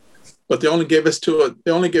end. But they only gave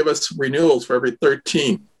us renewals for every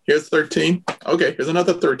 13. Here's 13. Okay, here's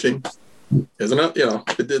another 13. Here's another,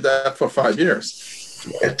 they did that for 5 years.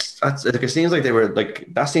 It seems like they were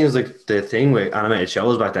like, that seems like the thing with animated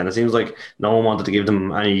shows back then. It seems like no one wanted to give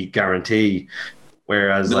them any guarantee.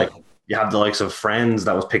 Whereas like you have the likes of Friends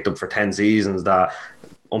that was picked up for 10 seasons that,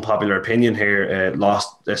 unpopular opinion here,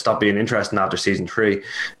 stopped being interesting after season 3.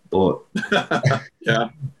 But yeah,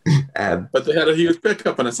 but they had a huge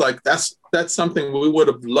pickup, and it's like that's something we would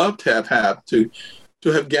have loved to have had to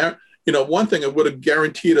have one thing, it would have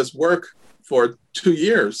guaranteed us work for 2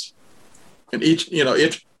 years, and each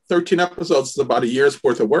 13 episodes is about a year's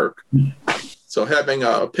worth of work. So having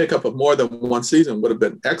a pickup of more than one season would have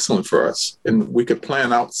been excellent for us, and we could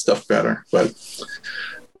plan out stuff better. But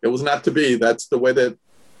it was not to be. That's the way that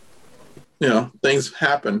things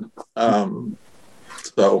happen.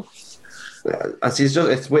 So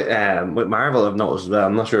it's with Marvel, I've noticed as well.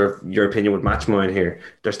 I'm not sure if your opinion would match mine here.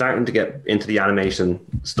 They're starting to get into the animation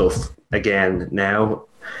stuff again now,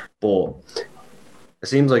 but it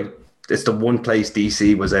seems like it's the one place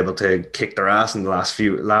DC was able to kick their ass in the last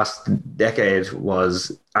decade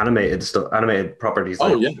was animated properties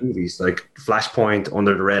like movies like Flashpoint,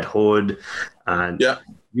 Under the Red Hood, and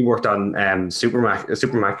you worked on Superman,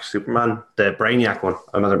 the Brainiac one.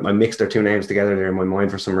 I mixed their two names together there in my mind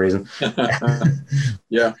for some reason.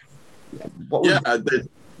 Yeah.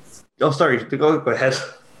 Sorry. Go ahead.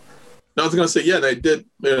 I was going to say, they did.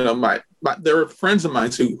 There were friends of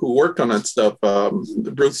mine who worked on that stuff.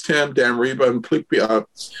 Bruce Timm, Dan Reba, and people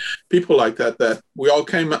like that. That we all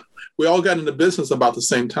got into business about the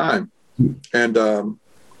same time, and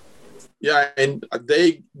and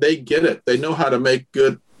they get it. They know how to make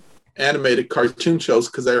good animated cartoon shows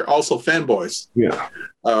because they're also fanboys. Yeah.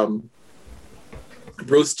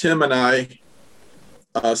 Bruce Timm and I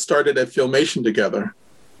started at Filmation together,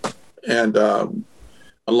 and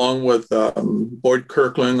along with Boyd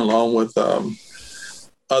Kirkland, along with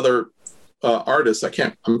other artists.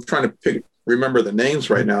 I'm trying to remember the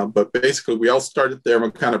names right now, but basically we all started there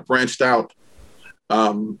and kind of branched out.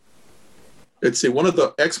 Let's see, one of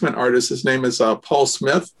the X-Men artists, his name is Paul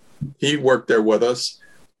Smith. He worked there with us.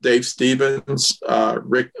 Dave Stevens,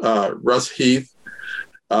 Russ Heath.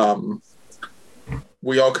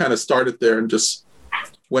 We all kind of started there and just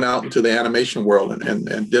went out into the animation world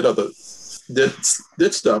and did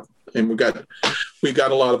stuff. And we got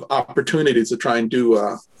a lot of opportunities to try and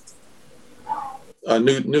do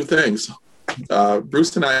new things.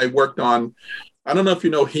 Bruce and I worked on, I don't know if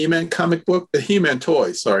you know He-Man comic book, the He-Man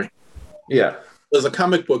toy, sorry. Yeah. There's a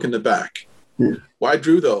comic book in the back. Well, I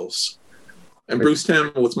drew those. And Bruce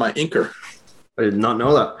Timm was my inker. I did not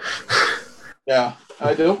know that. Yeah.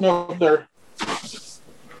 I don't know if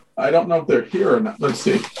they're here or not. Let's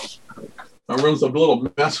see. My room's a little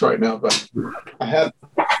mess right now, but I had.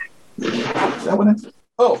 Is that one?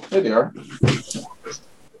 Oh, there they are.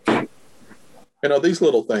 These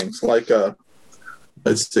little things like,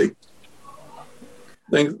 let's see.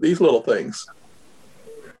 These little things.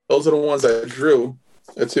 Those are the ones I drew.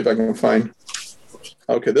 Let's see if I can find.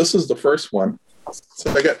 Okay, this is the first one.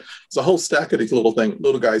 So there's a whole stack of these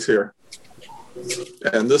little guys here.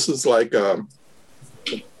 And this is like,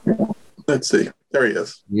 let's see. There he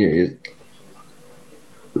is. Yeah.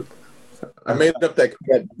 I made up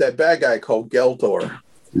that bad guy called Geldor.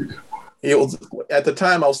 He was, at the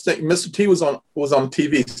time I was thinking Mr. T was on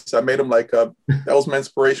TV, so I made him like that was my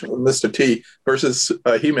inspiration with Mr. T versus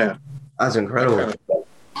He-Man. That's incredible.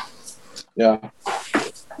 Yeah.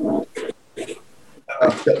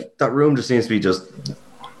 That room just seems to be just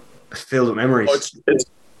filled with memories. Oh,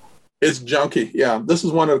 it's junky. Yeah, this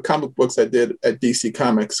is one of the comic books I did at DC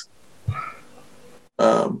Comics.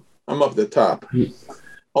 I'm up at the top.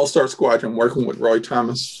 All-Star Squadron, working with Roy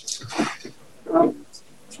Thomas.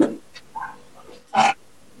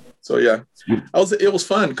 So yeah, it was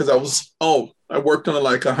fun because I worked on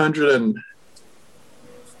like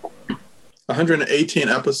 118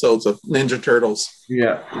 episodes of Ninja Turtles.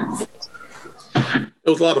 Yeah. It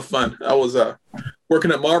was a lot of fun. I was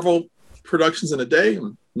working at Marvel Productions in the day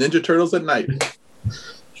and Ninja Turtles at night.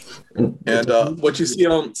 And what you see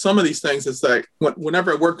on some of these things is like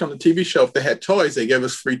whenever I worked on the TV show, if they had toys, they gave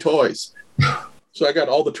us free toys. So I got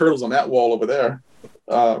all the turtles on that wall over there.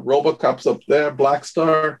 RoboCop's up there, Black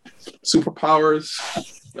Star, Superpowers,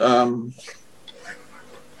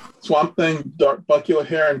 Swamp Thing, Bucky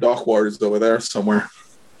O'Hare, and Dark Waters over there somewhere.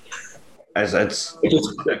 They're just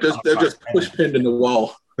push pinned in the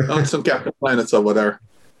wall. On some Captain Planets over there.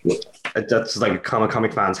 That's like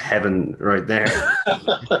comic fans' heaven right there.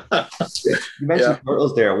 You mentioned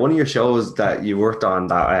Turtles there. One of your shows that you worked on,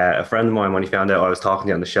 that a friend of mine, when he found out I was talking to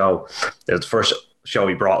you on the show, it was the first show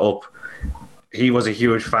he brought up. He was a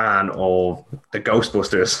huge fan of the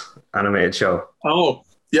Ghostbusters animated show. Oh,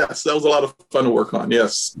 yes. That was a lot of fun to work on.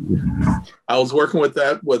 Yes. I was working with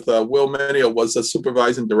that with Will Menio was a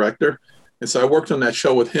supervising director. And so I worked on that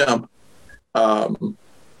show with him.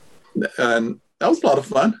 And that was a lot of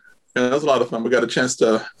fun. And that was a lot of fun. We got a chance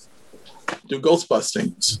to do ghost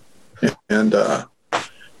bustings. And I'm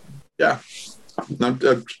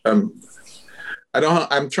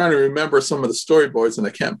trying to remember some of the storyboards and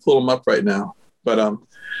I can't pull them up right now. But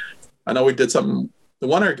I know we did something.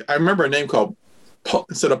 I remember a name called,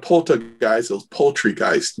 instead of Poltergeist, it was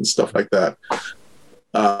Poultrygeist and stuff like that.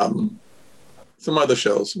 Some other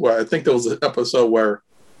shows where I think there was an episode where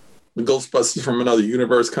the Ghostbusters from another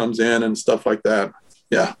universe comes in and stuff like that.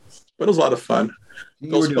 Yeah, but it was a lot of fun.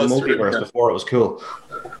 You were doing multiverse before it was cool.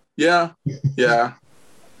 Yeah.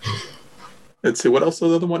 Let's see, what else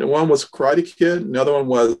was the other one? One was Karate Kid. And the other one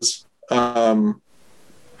was, oh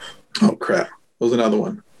crap, what was another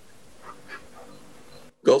one?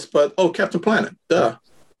 Captain Planet. Duh.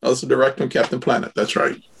 I was the director of Captain Planet. That's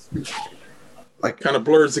right. Like kind of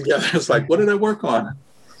blurs together. It's like, what did I work on?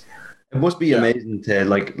 It must be amazing to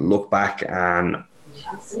like look back and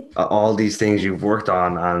all these things you've worked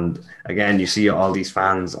on, and again you see all these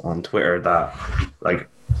fans on Twitter that like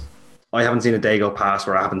I haven't seen a day go past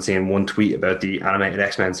where I haven't seen one tweet about the animated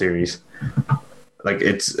X-Men series. Like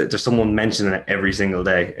there's someone mentioning it every single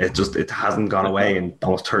day. It hasn't gone away in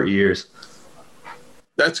almost 30 years.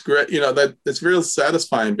 That's great. That it's real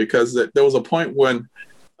satisfying because there was a point when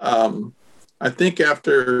I think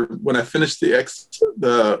after when I finished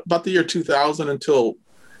about the year 2000 until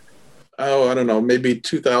I don't know, maybe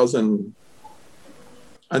 2000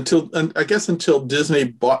 until Disney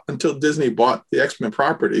bought the X-Men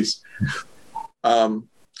properties.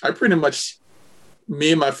 I pretty much,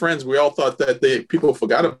 me and my friends, we all thought that people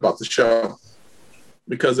forgot about the show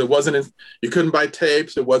because you couldn't buy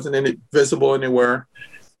tapes, it wasn't visible anywhere,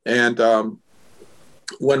 and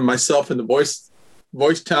when myself and the voice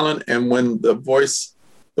talent and when the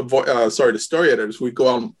story editors, we go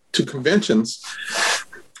out to conventions,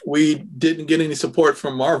 we didn't get any support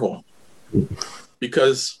from Marvel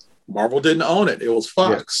because Marvel didn't own it. It was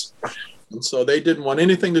Fox. Yeah. And so they didn't want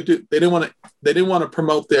anything to do. They didn't want to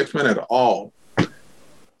promote the X-Men at all.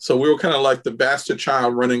 So we were kind of like the bastard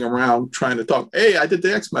child running around trying to talk, hey, I did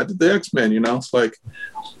the X-Men. It's like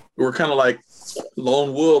we were kind of like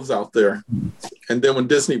lone wolves out there. And then when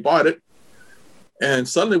Disney bought it, and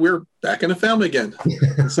suddenly we're back in the family again.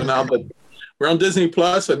 So now we're on Disney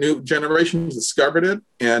Plus. A new generation discovered it,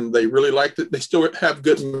 and they really liked it. They still have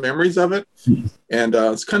good memories of it, and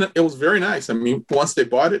it was very nice. I mean, once they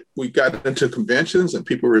bought it, we got into conventions, and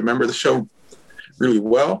people remember the show really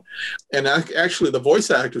well. And actually, the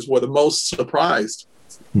voice actors were the most surprised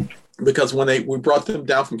because when we brought them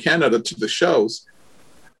down from Canada to the shows,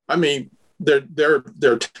 I mean,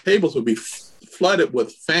 their tables would be flooded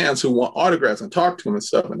with fans who want autographs and talk to them and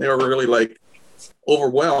stuff, and they were really like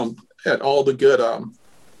overwhelmed at all the good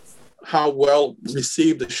how well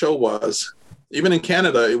received the show was. Even in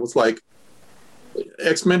Canada, it was like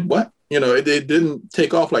X-Men, what? It didn't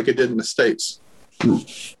take off like it did in the States.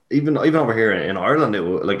 Even over here in Ireland, it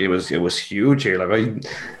was huge here. Like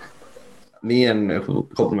me and a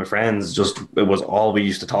couple of my friends, it was all we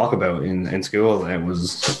used to talk about in school. It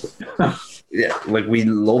was like we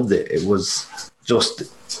loved it. It was just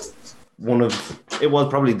it was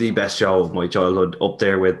probably the best show of my childhood, up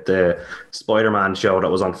there with the Spider-Man show that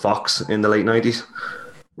was on Fox in the late 90s.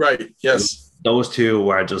 Right, yes. Those two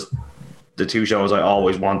were just the two shows I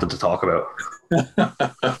always wanted to talk about.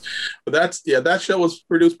 That show was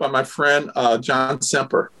produced by my friend John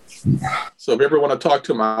Semper. So if you ever want to talk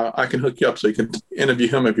to him, I can hook you up so you can interview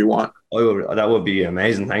him if you want. That would be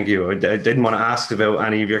amazing. Thank you. I didn't want to ask about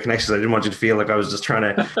any of your connections. I didn't want you to feel like I was just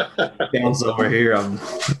trying to bounce over here. I'm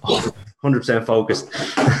 100% focused.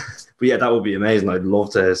 But yeah, that would be amazing. I'd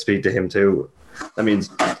love to speak to him too. That means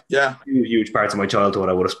huge parts of my childhood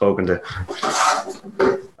I would have spoken to.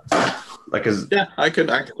 I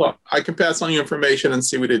can pass on your information and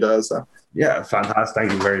see what he does. Yeah, fantastic.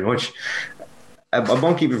 Thank you very much. I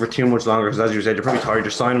won't keep you for too much longer because, as you said, you're probably tired.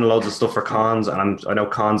 You're signing loads of stuff for cons, and I know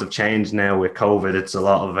cons have changed now with COVID. It's a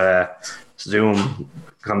lot of Zoom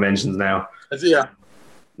conventions now. Yeah,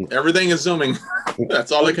 everything is Zooming.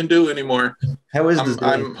 That's all I can do anymore. How is this?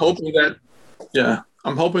 I'm hoping that,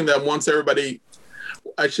 I'm hoping that once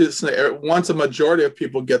a majority of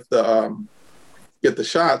people get the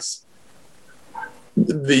shots,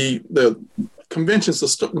 the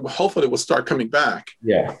conventions hopefully will start coming back.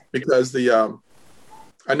 Yeah, because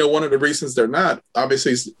I know one of the reasons they're not,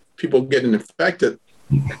 obviously, is people getting infected,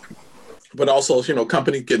 but also,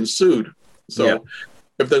 companies getting sued. So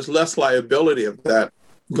if there's less liability of that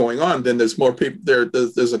going on, then there's more people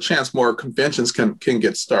there's a chance more conventions can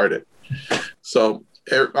get started. So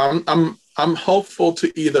I'm hopeful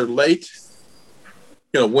to either late,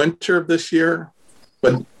 winter of this year,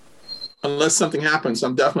 but unless something happens,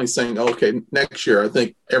 I'm definitely saying, okay, next year, I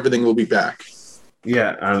think everything will be back.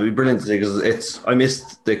 Yeah, and it'd be brilliant because I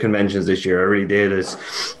missed the conventions this year. I really did.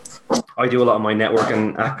 I do a lot of my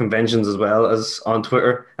networking at conventions as well as on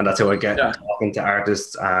Twitter, and that's how I get talking to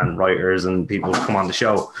artists and writers and people who come on the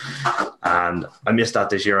show. And I missed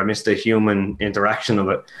that this year. I missed the human interaction of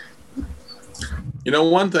it.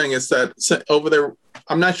 One thing is that over there,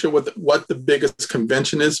 I'm not sure what the biggest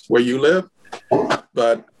convention is where you live,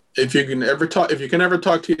 but if you can ever talk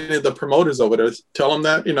to any of the promoters over there, tell them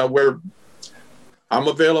that I'm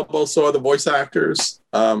available. So are the voice actors.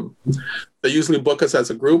 They usually book us as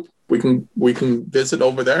a group. We can visit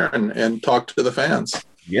over there and talk to the fans.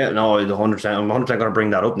 Yeah, no, 100%. I'm 100% going to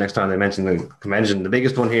bring that up next time they mention the convention. The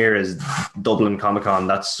biggest one here is Dublin Comic Con.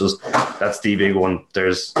 That's the big one.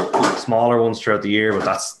 There's smaller ones throughout the year, but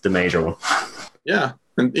that's the major one. Yeah,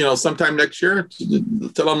 and sometime next year,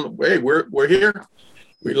 tell them, hey, we're here.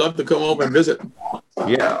 We'd love to come over and visit.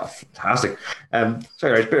 Yeah, fantastic.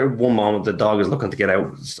 Sorry, I just one moment. The dog is looking to get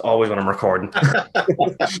out. It's always when I'm recording.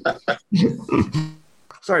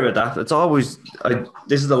 Sorry about that. It's always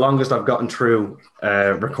this is the longest I've gotten through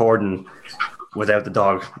recording without the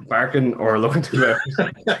dog barking or looking to go.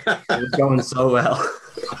 It's going so well.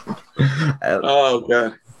 Oh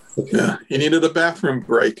god. Yeah, he needed a bathroom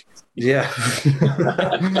break. Yeah.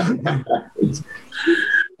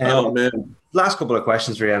 Oh man. Last couple of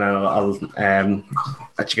questions for you, and I'll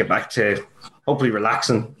let you get back to hopefully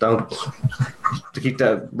relaxing. Don't to keep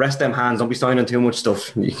rest them hands. Don't be signing too much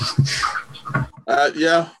stuff. It's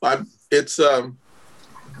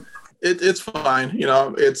fine.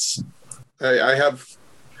 I have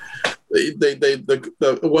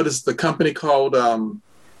the what is the company called?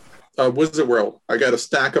 Wizard World. I got a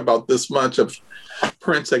stack about this much of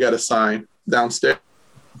prints I got to sign downstairs.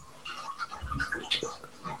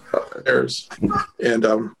 And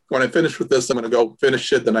when I finish with this, I'm going to go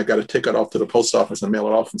finish it. Then I got to take it off to the post office and mail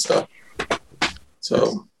it off and stuff.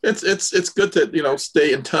 So it's good to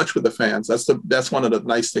stay in touch with the fans. That's one of the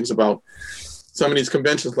nice things about some of these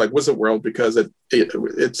conventions like Wizard World, because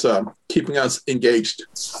it's keeping us engaged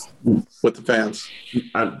with the fans.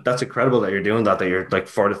 And that's incredible that you're doing that you're like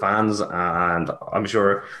for the fans. And I'm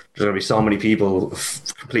sure there's going to be so many people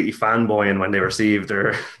completely fanboying when they receive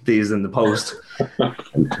these in the post.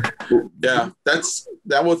 Yeah, that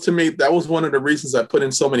was one of the reasons I put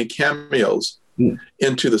in so many cameos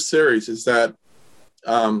into the series, is that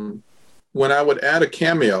when I would add a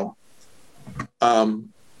cameo,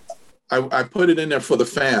 I put it in there for the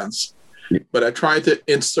fans, but I tried to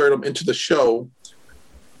insert them into the show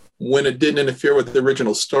when it didn't interfere with the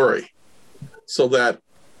original story, so that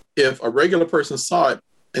if a regular person saw it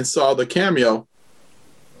and saw the cameo,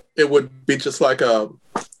 it would be just like a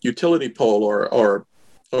utility pole or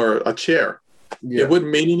a chair. Yeah. It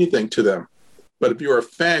wouldn't mean anything to them. But if you were a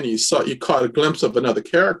fan, you caught a glimpse of another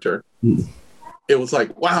character. It was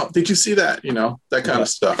like, wow, did you see that? That kind of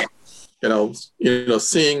stuff.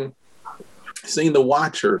 Seeing the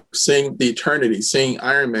Watcher, seeing the Eternity, seeing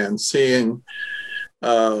Iron Man, seeing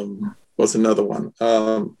what's another one?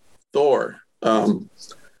 Thor.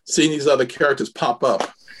 Seeing these other characters pop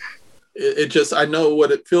up. It just, I know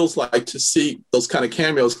what it feels like to see those kind of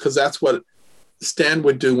cameos, because that's what Stan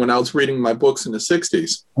would do when I was reading my books in the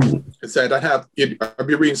 60s. It's that I'd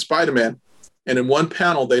be reading Spider-Man, and in one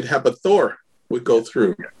panel, they'd have a Thor would go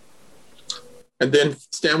through. And then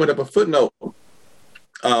Stan would have a footnote.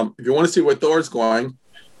 If you want to see where Thor's going,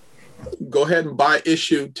 go ahead and buy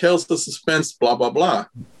issue Tales of Suspense, blah, blah, blah.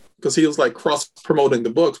 Because he was like cross-promoting the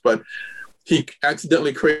books, but he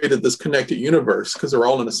accidentally created this connected universe because they're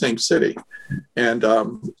all in the same city. And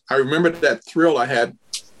I remember that thrill I had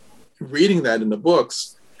reading that in the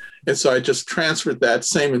books. And so I just transferred that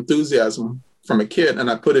same enthusiasm from a kid and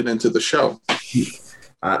I put it into the show.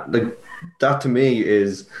 That to me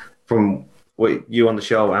is, from what you on the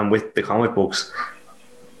show and with the comic books,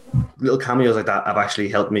 little cameos like that have actually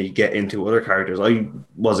helped me get into other characters. I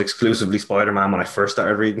was exclusively Spider-Man when I first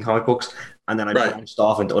started reading comic books, and then I branched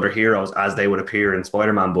off into other heroes as they would appear in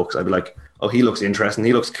Spider-Man books. I'd be like, oh, he looks interesting,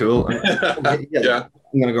 he looks cool. Yeah,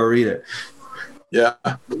 I'm gonna go read it. Yeah,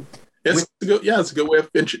 it's a good way of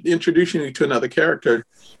introducing you to another character.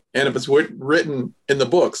 And if it's written in the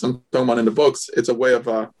books, I'm talking about in the books, it's a way of,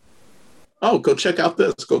 go check out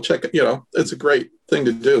this, go check it. It's a great thing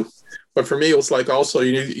to do. But for me, it was like also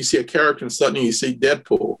you see a character and suddenly you see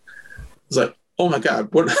Deadpool. It's like, oh my God,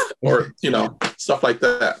 what? Or stuff like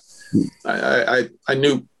that. I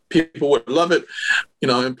knew people would love it,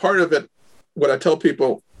 and part of it, what I tell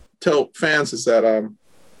fans is that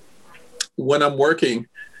when I'm working,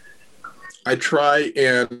 I try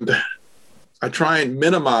and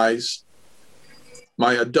minimize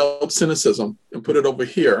my adult cynicism and put it over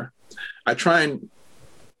here. I try and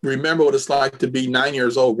remember what it's like to be 9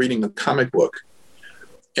 years old reading a comic book.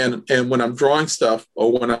 And when I'm drawing stuff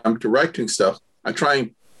or when I'm directing stuff, I try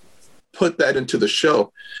and put that into the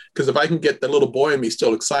show. Because if I can get the little boy in me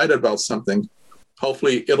still excited about something,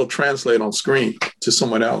 hopefully it'll translate on screen to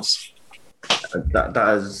someone else.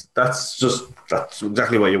 That's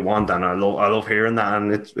exactly what you want, and I love hearing that.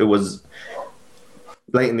 And it was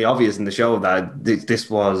blatantly obvious in the show that this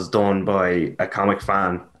was done by a comic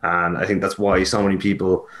fan, and I think that's why so many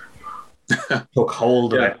people took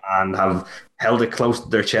hold of it and have held it close to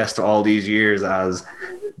their chest all these years as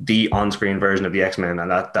the on-screen version of the X-Men. And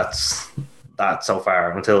that's so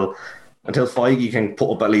far until Feige can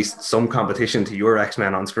put up at least some competition to your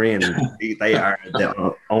X-Men on screen. They are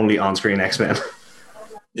the only on-screen X-Men.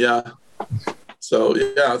 Yeah. So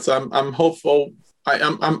I'm hopeful.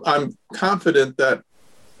 I'm confident that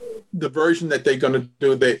the version that they're going to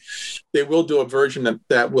do, they will do a version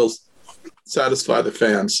that will satisfy the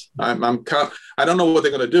fans. I don't know what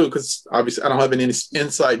they're going to do because obviously I don't have any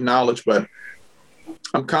inside knowledge, but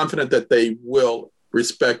I'm confident that they will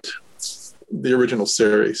respect the original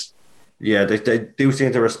series. Yeah, they do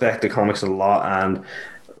seem to respect the comics a lot, and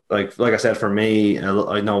like I said, for me,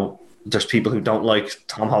 I know there's people who don't like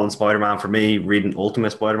Tom Holland Spider-Man. For me, reading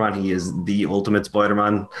Ultimate Spider-Man, he is the ultimate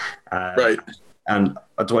Spider-Man. Right. And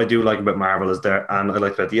what I do like about Marvel is and I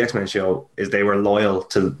like about the X-Men show is they were loyal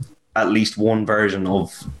to at least one version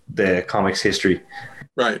of the comics history.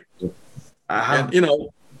 Right. And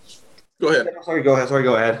go ahead. Sorry,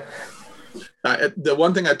 go ahead. The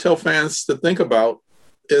one thing I tell fans to think about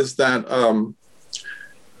is that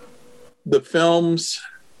the films,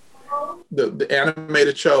 the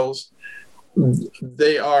animated shows,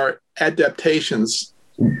 they are adaptations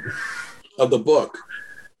of the book.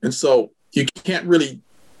 And so you can't really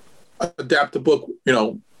adapt the book,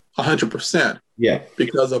 100%. Yeah.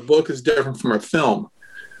 Because a book is different from a film.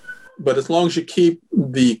 But as long as you keep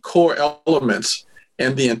the core elements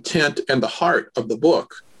and the intent and the heart of the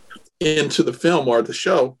book into the film or the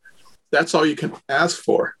show, that's all you can ask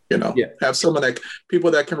for, Have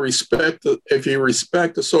people that can respect if you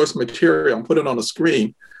respect the source material and put it on the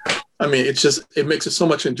screen. I mean, it makes it so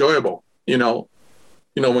much enjoyable,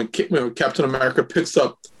 when Captain America picks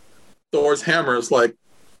up Thor's hammer, it's like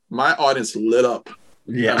my audience lit up.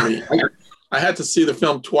 Yeah. I mean, I had to see the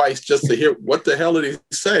film twice just to hear what the hell did he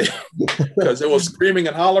say, because it was screaming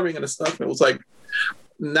and hollering and stuff. It was like,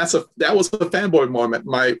 and that was a fanboy moment.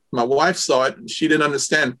 My wife saw it and she didn't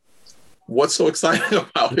understand what's so exciting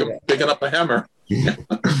about him picking up a hammer.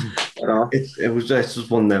 It was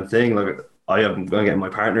just one of them things. Like I'm going to get my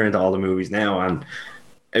partner into all the movies now, and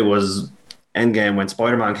it was Endgame when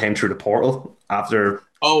Spider-Man came through the portal after.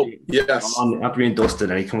 Oh yes. After being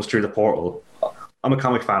dusted, and he comes through the portal. I'm a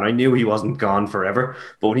comic fan. I knew he wasn't gone forever,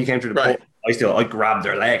 but when he came through the portal, I grabbed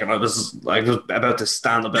their leg and I was about to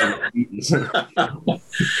stand up.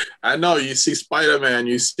 I know. You see Spider-Man,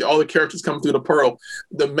 you see all the characters coming through the portal.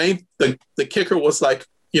 The kicker was like,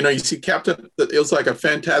 you see Captain. It was like a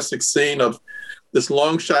fantastic scene of this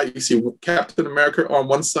long shot. You see Captain America on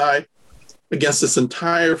one side against this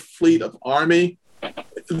entire fleet of army.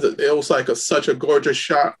 It was like such a gorgeous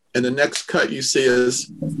shot. And the next cut you see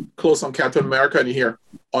is close on Captain America, and you hear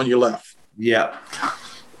on your left. Yeah.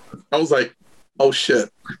 I was like, oh shit,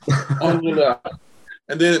 on your left.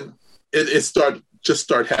 And then it started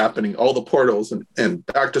happening. All the portals and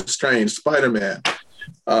Doctor Strange, Spider-Man.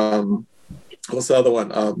 What's the other one?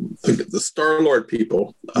 The Star-Lord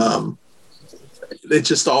people. They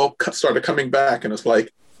just all started coming back, and it's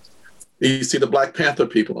like you see the Black Panther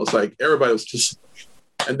people. It's like everybody was just.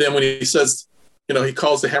 And then when he says, he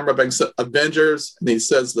calls the hammer back Avengers, and he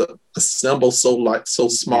says the symbol so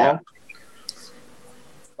small. Yeah.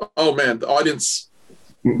 Oh man, the audience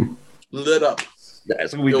lit up.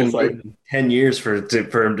 So we've been waiting 10 years for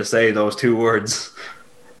him to say those two words.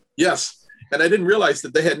 Yes. And I didn't realize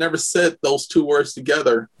that they had never said those two words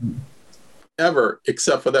together ever,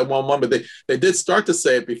 except for that one moment. They did start to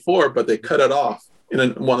say it before, but they cut it off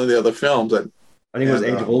in one of the other films. And I think it was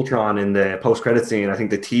Age of Ultron in the post-credit scene. I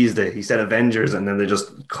think they teased it. He said Avengers, and then they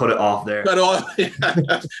just cut it off there. Cut it off.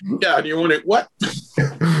 Yeah, and you're wondering, what?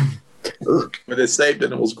 But they saved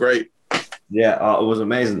it, and it was great. Yeah, it was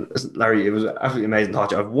amazing. Larry, it was absolutely amazing to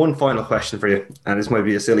watch. I have one final question for you, and this might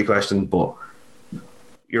be a silly question, but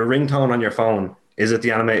your ringtone on your phone, is it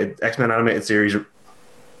the X-Men animated series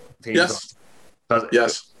theme Yes. Song?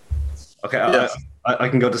 Yes. Okay, yes. I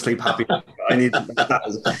can go to sleep happy. That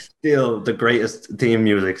is still the greatest theme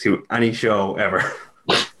music to any show ever.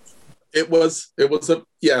 It was and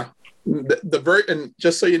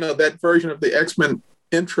just so you know, that version of the X-Men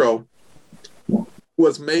intro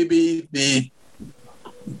was maybe the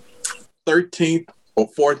 13th or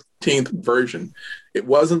 14th version. It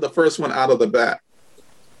wasn't the first one out of the bat.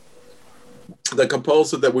 The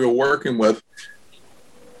composer that we were working with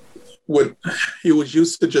he was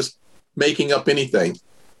used to just making up anything.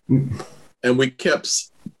 And we kept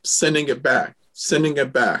sending it back,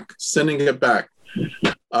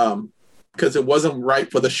 because it wasn't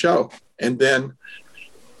right for the show. And then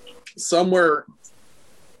somewhere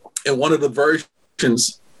in one of the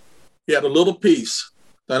versions, he had a little piece.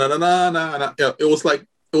 It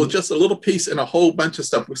was just a little piece in a whole bunch of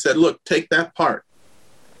stuff. We said, look, take that part,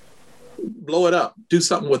 blow it up, do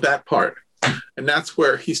something with that part. And that's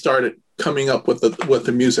where he started coming up with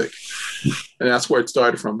the music. And that's where it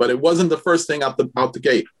started from. But it wasn't the first thing out the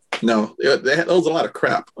gate. No, there was a lot of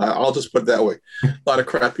crap. I'll just put it that way. A lot of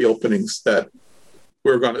crappy openings that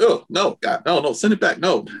we were going, oh, no, God, no, send it back,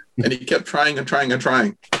 no. And he kept trying and trying and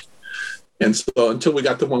trying. And so until we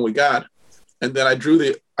got the one we got, and then I drew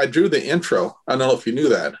the intro. I don't know if you knew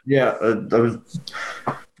that. Yeah, I was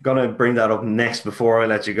going to bring that up next before I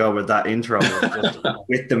let you go, but that intro was just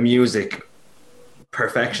with the music,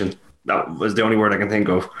 perfection. That was the only word I can think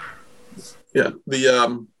of. Yeah,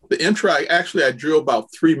 the intro, I drew about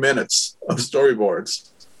 3 minutes of storyboards.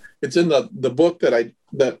 It's in the book that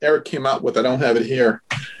Eric came out with. I don't have it here.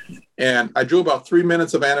 And I drew about 3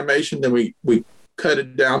 minutes of animation, then we cut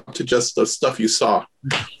it down to just the stuff you saw.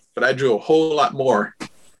 But I drew a whole lot more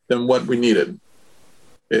than what we needed.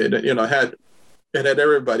 It had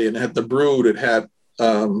everybody, and it had the Brood, it had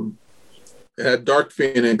Dark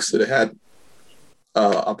Phoenix, it had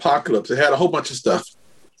Apocalypse, it had a whole bunch of stuff.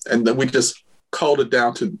 And then we just culled it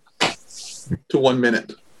down to 1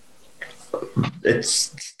 minute. I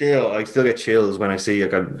still get chills when I see,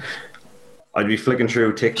 like, I'd be flicking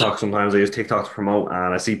through TikTok sometimes. I use TikTok to promote,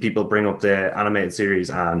 and I see people bring up the animated series,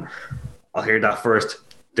 and I'll hear that first,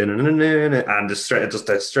 and just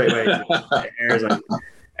straight away it airs, and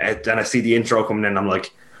then I see the intro coming in. I'm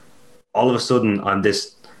like, all of a sudden, I'm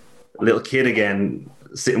this little kid again,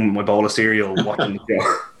 sitting with my bowl of cereal watching the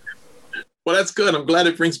show. Well, that's good. I'm glad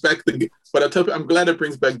it brings back I'm glad it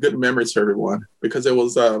brings back good memories for everyone, because it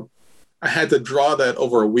was I had to draw that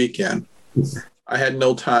over a weekend. I had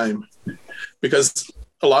no time because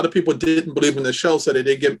a lot of people didn't believe in the show, so they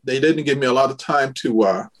didn't give me a lot of time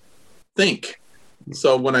to think.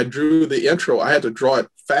 So when I drew the intro, I had to draw it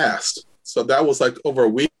fast. So that was like over a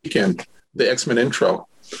weekend, the X-Men intro.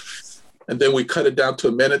 And then we cut it down to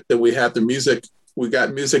a minute. Then we had the music. We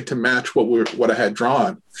got music to match what I had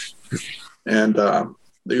drawn. And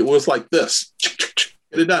it was like this. Get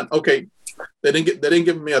it done. Okay. They didn't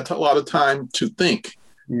give me a lot of time to think.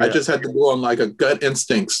 Yeah. I just had to go on like a gut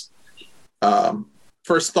instincts.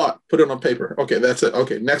 First thought, put it on paper. Okay, that's it.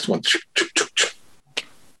 Okay, next one.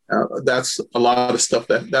 That's a lot of stuff.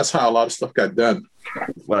 That's how a lot of stuff got done.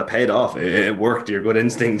 Well, it paid off. It worked. Your good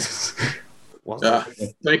instincts.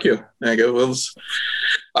 Thank you.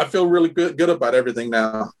 I feel really good about everything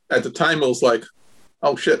now. At the time, it was like,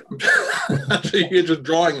 oh shit, you're just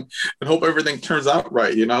drawing and hope everything turns out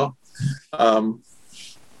right. That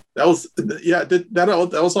was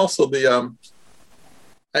also the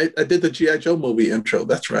I did the G.I. Joe movie intro.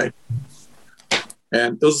 That's right.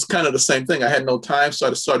 And it was kind of the same thing. I had no time, so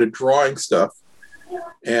I just started drawing stuff.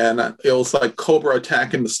 And it was like Cobra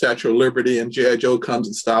attacking the Statue of Liberty, and G.I. Joe comes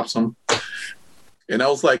and stops him. And I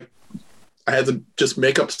was like, I had to just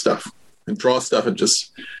make up stuff and draw stuff and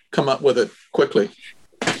just come up with it quickly.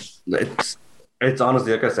 It's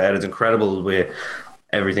honestly, like I said, it's incredible with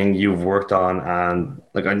everything you've worked on. And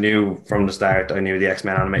like, I knew from the start, I knew the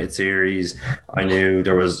X-Men animated series, I knew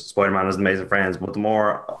there was Spider-Man as Amazing Friends, but the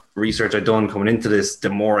more research I'd done coming into this, the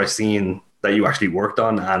more I seen that you actually worked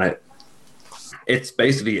on, and it's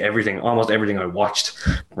basically almost everything I watched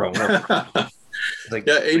growing up. Like,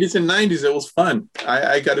 Yeah, 80s and 90s, it was fun.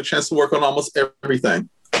 I got a chance to work on almost everything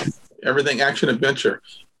action adventure.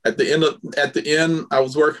 At the end, I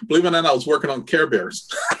was working. Believe it or not, I was working on Care Bears.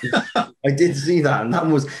 I did see that, and that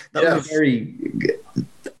was a very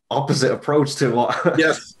opposite approach to what.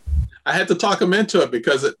 Yes, I had to talk them into it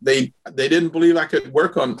because they didn't believe I could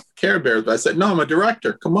work on Care Bears. But I said, "No, I'm a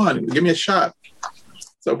director. Come on, give me a shot."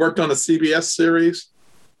 So I worked on a CBS series,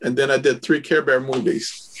 and then I did 3 Care Bear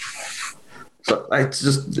movies. So it's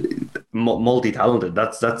just multi-talented.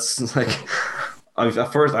 That's like.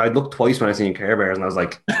 At first, I looked twice when I seen Care Bears, and I was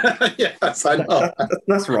like, "Yes, I know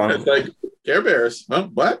that's wrong." It's like Care Bears, huh?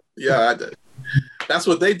 What? Yeah, that's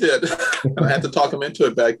what they did. I had to talk them into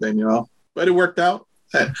it back then, but it worked out.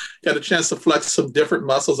 I got a chance to flex some different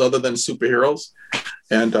muscles other than superheroes,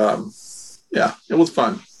 and it was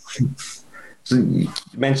fun. So you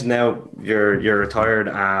mentioned now you're retired,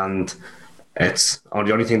 and it's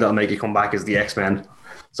the only thing that'll make you come back is the X-Men.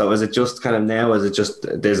 So is it just kind of now? Is it just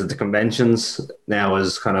there's the conventions now?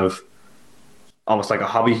 Is kind of almost like a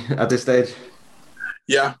hobby at this stage?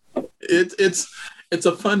 Yeah, it's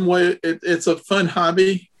a fun way. It's a fun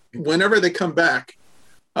hobby. Whenever they come back,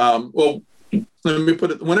 well, let me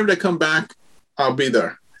put it. Whenever they come back, I'll be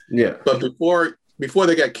there. Yeah. But before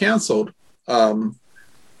they got canceled,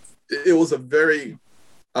 it was a very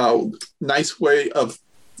nice way of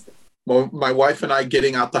my wife and I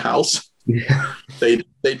getting out the house. Yeah.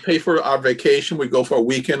 They pay for our vacation. We go for a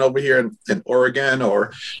weekend over here in Oregon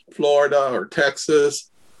or Florida or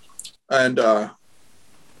Texas, and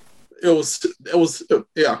it was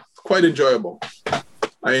quite enjoyable.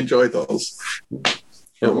 I enjoyed those.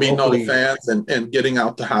 Meeting all the fans and getting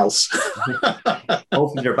out the house.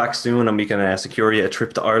 Hopefully you're back soon and we can secure you a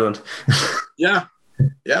trip to Ireland. Yeah.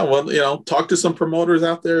 Well, talk to some promoters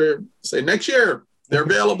out there. Say next year they're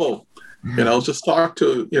available. Just talk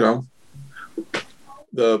to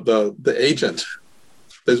the agent.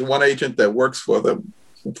 There's one agent that works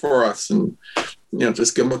for us, and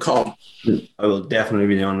just give them a call. I will definitely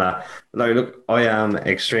be doing that. Look, I am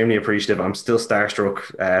extremely appreciative. I'm still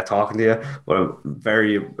starstruck talking to you, but I'm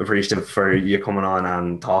very appreciative for you coming on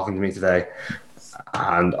and talking to me today.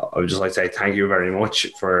 And I would just like to say thank you very much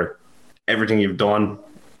for everything you've done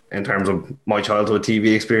in terms of my childhood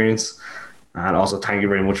TV experience. And also thank you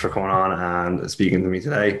very much for coming on and speaking to me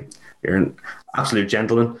today. You're an absolute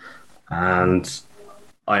gentleman, and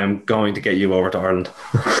I am going to get you over to Ireland.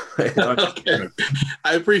 Okay.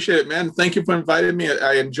 I appreciate it, man. Thank you for inviting me.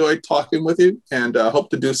 I enjoyed talking with you, and hope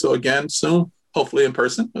to do so again soon, hopefully in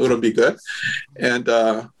person. It'll be good. And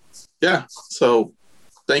so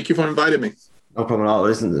thank you for inviting me. No problem at all.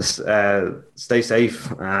 Listen, stay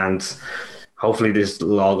safe, and hopefully this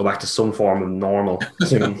will all go back to some form of normal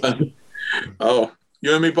soon. Oh,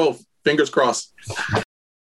 you and me both. Fingers crossed.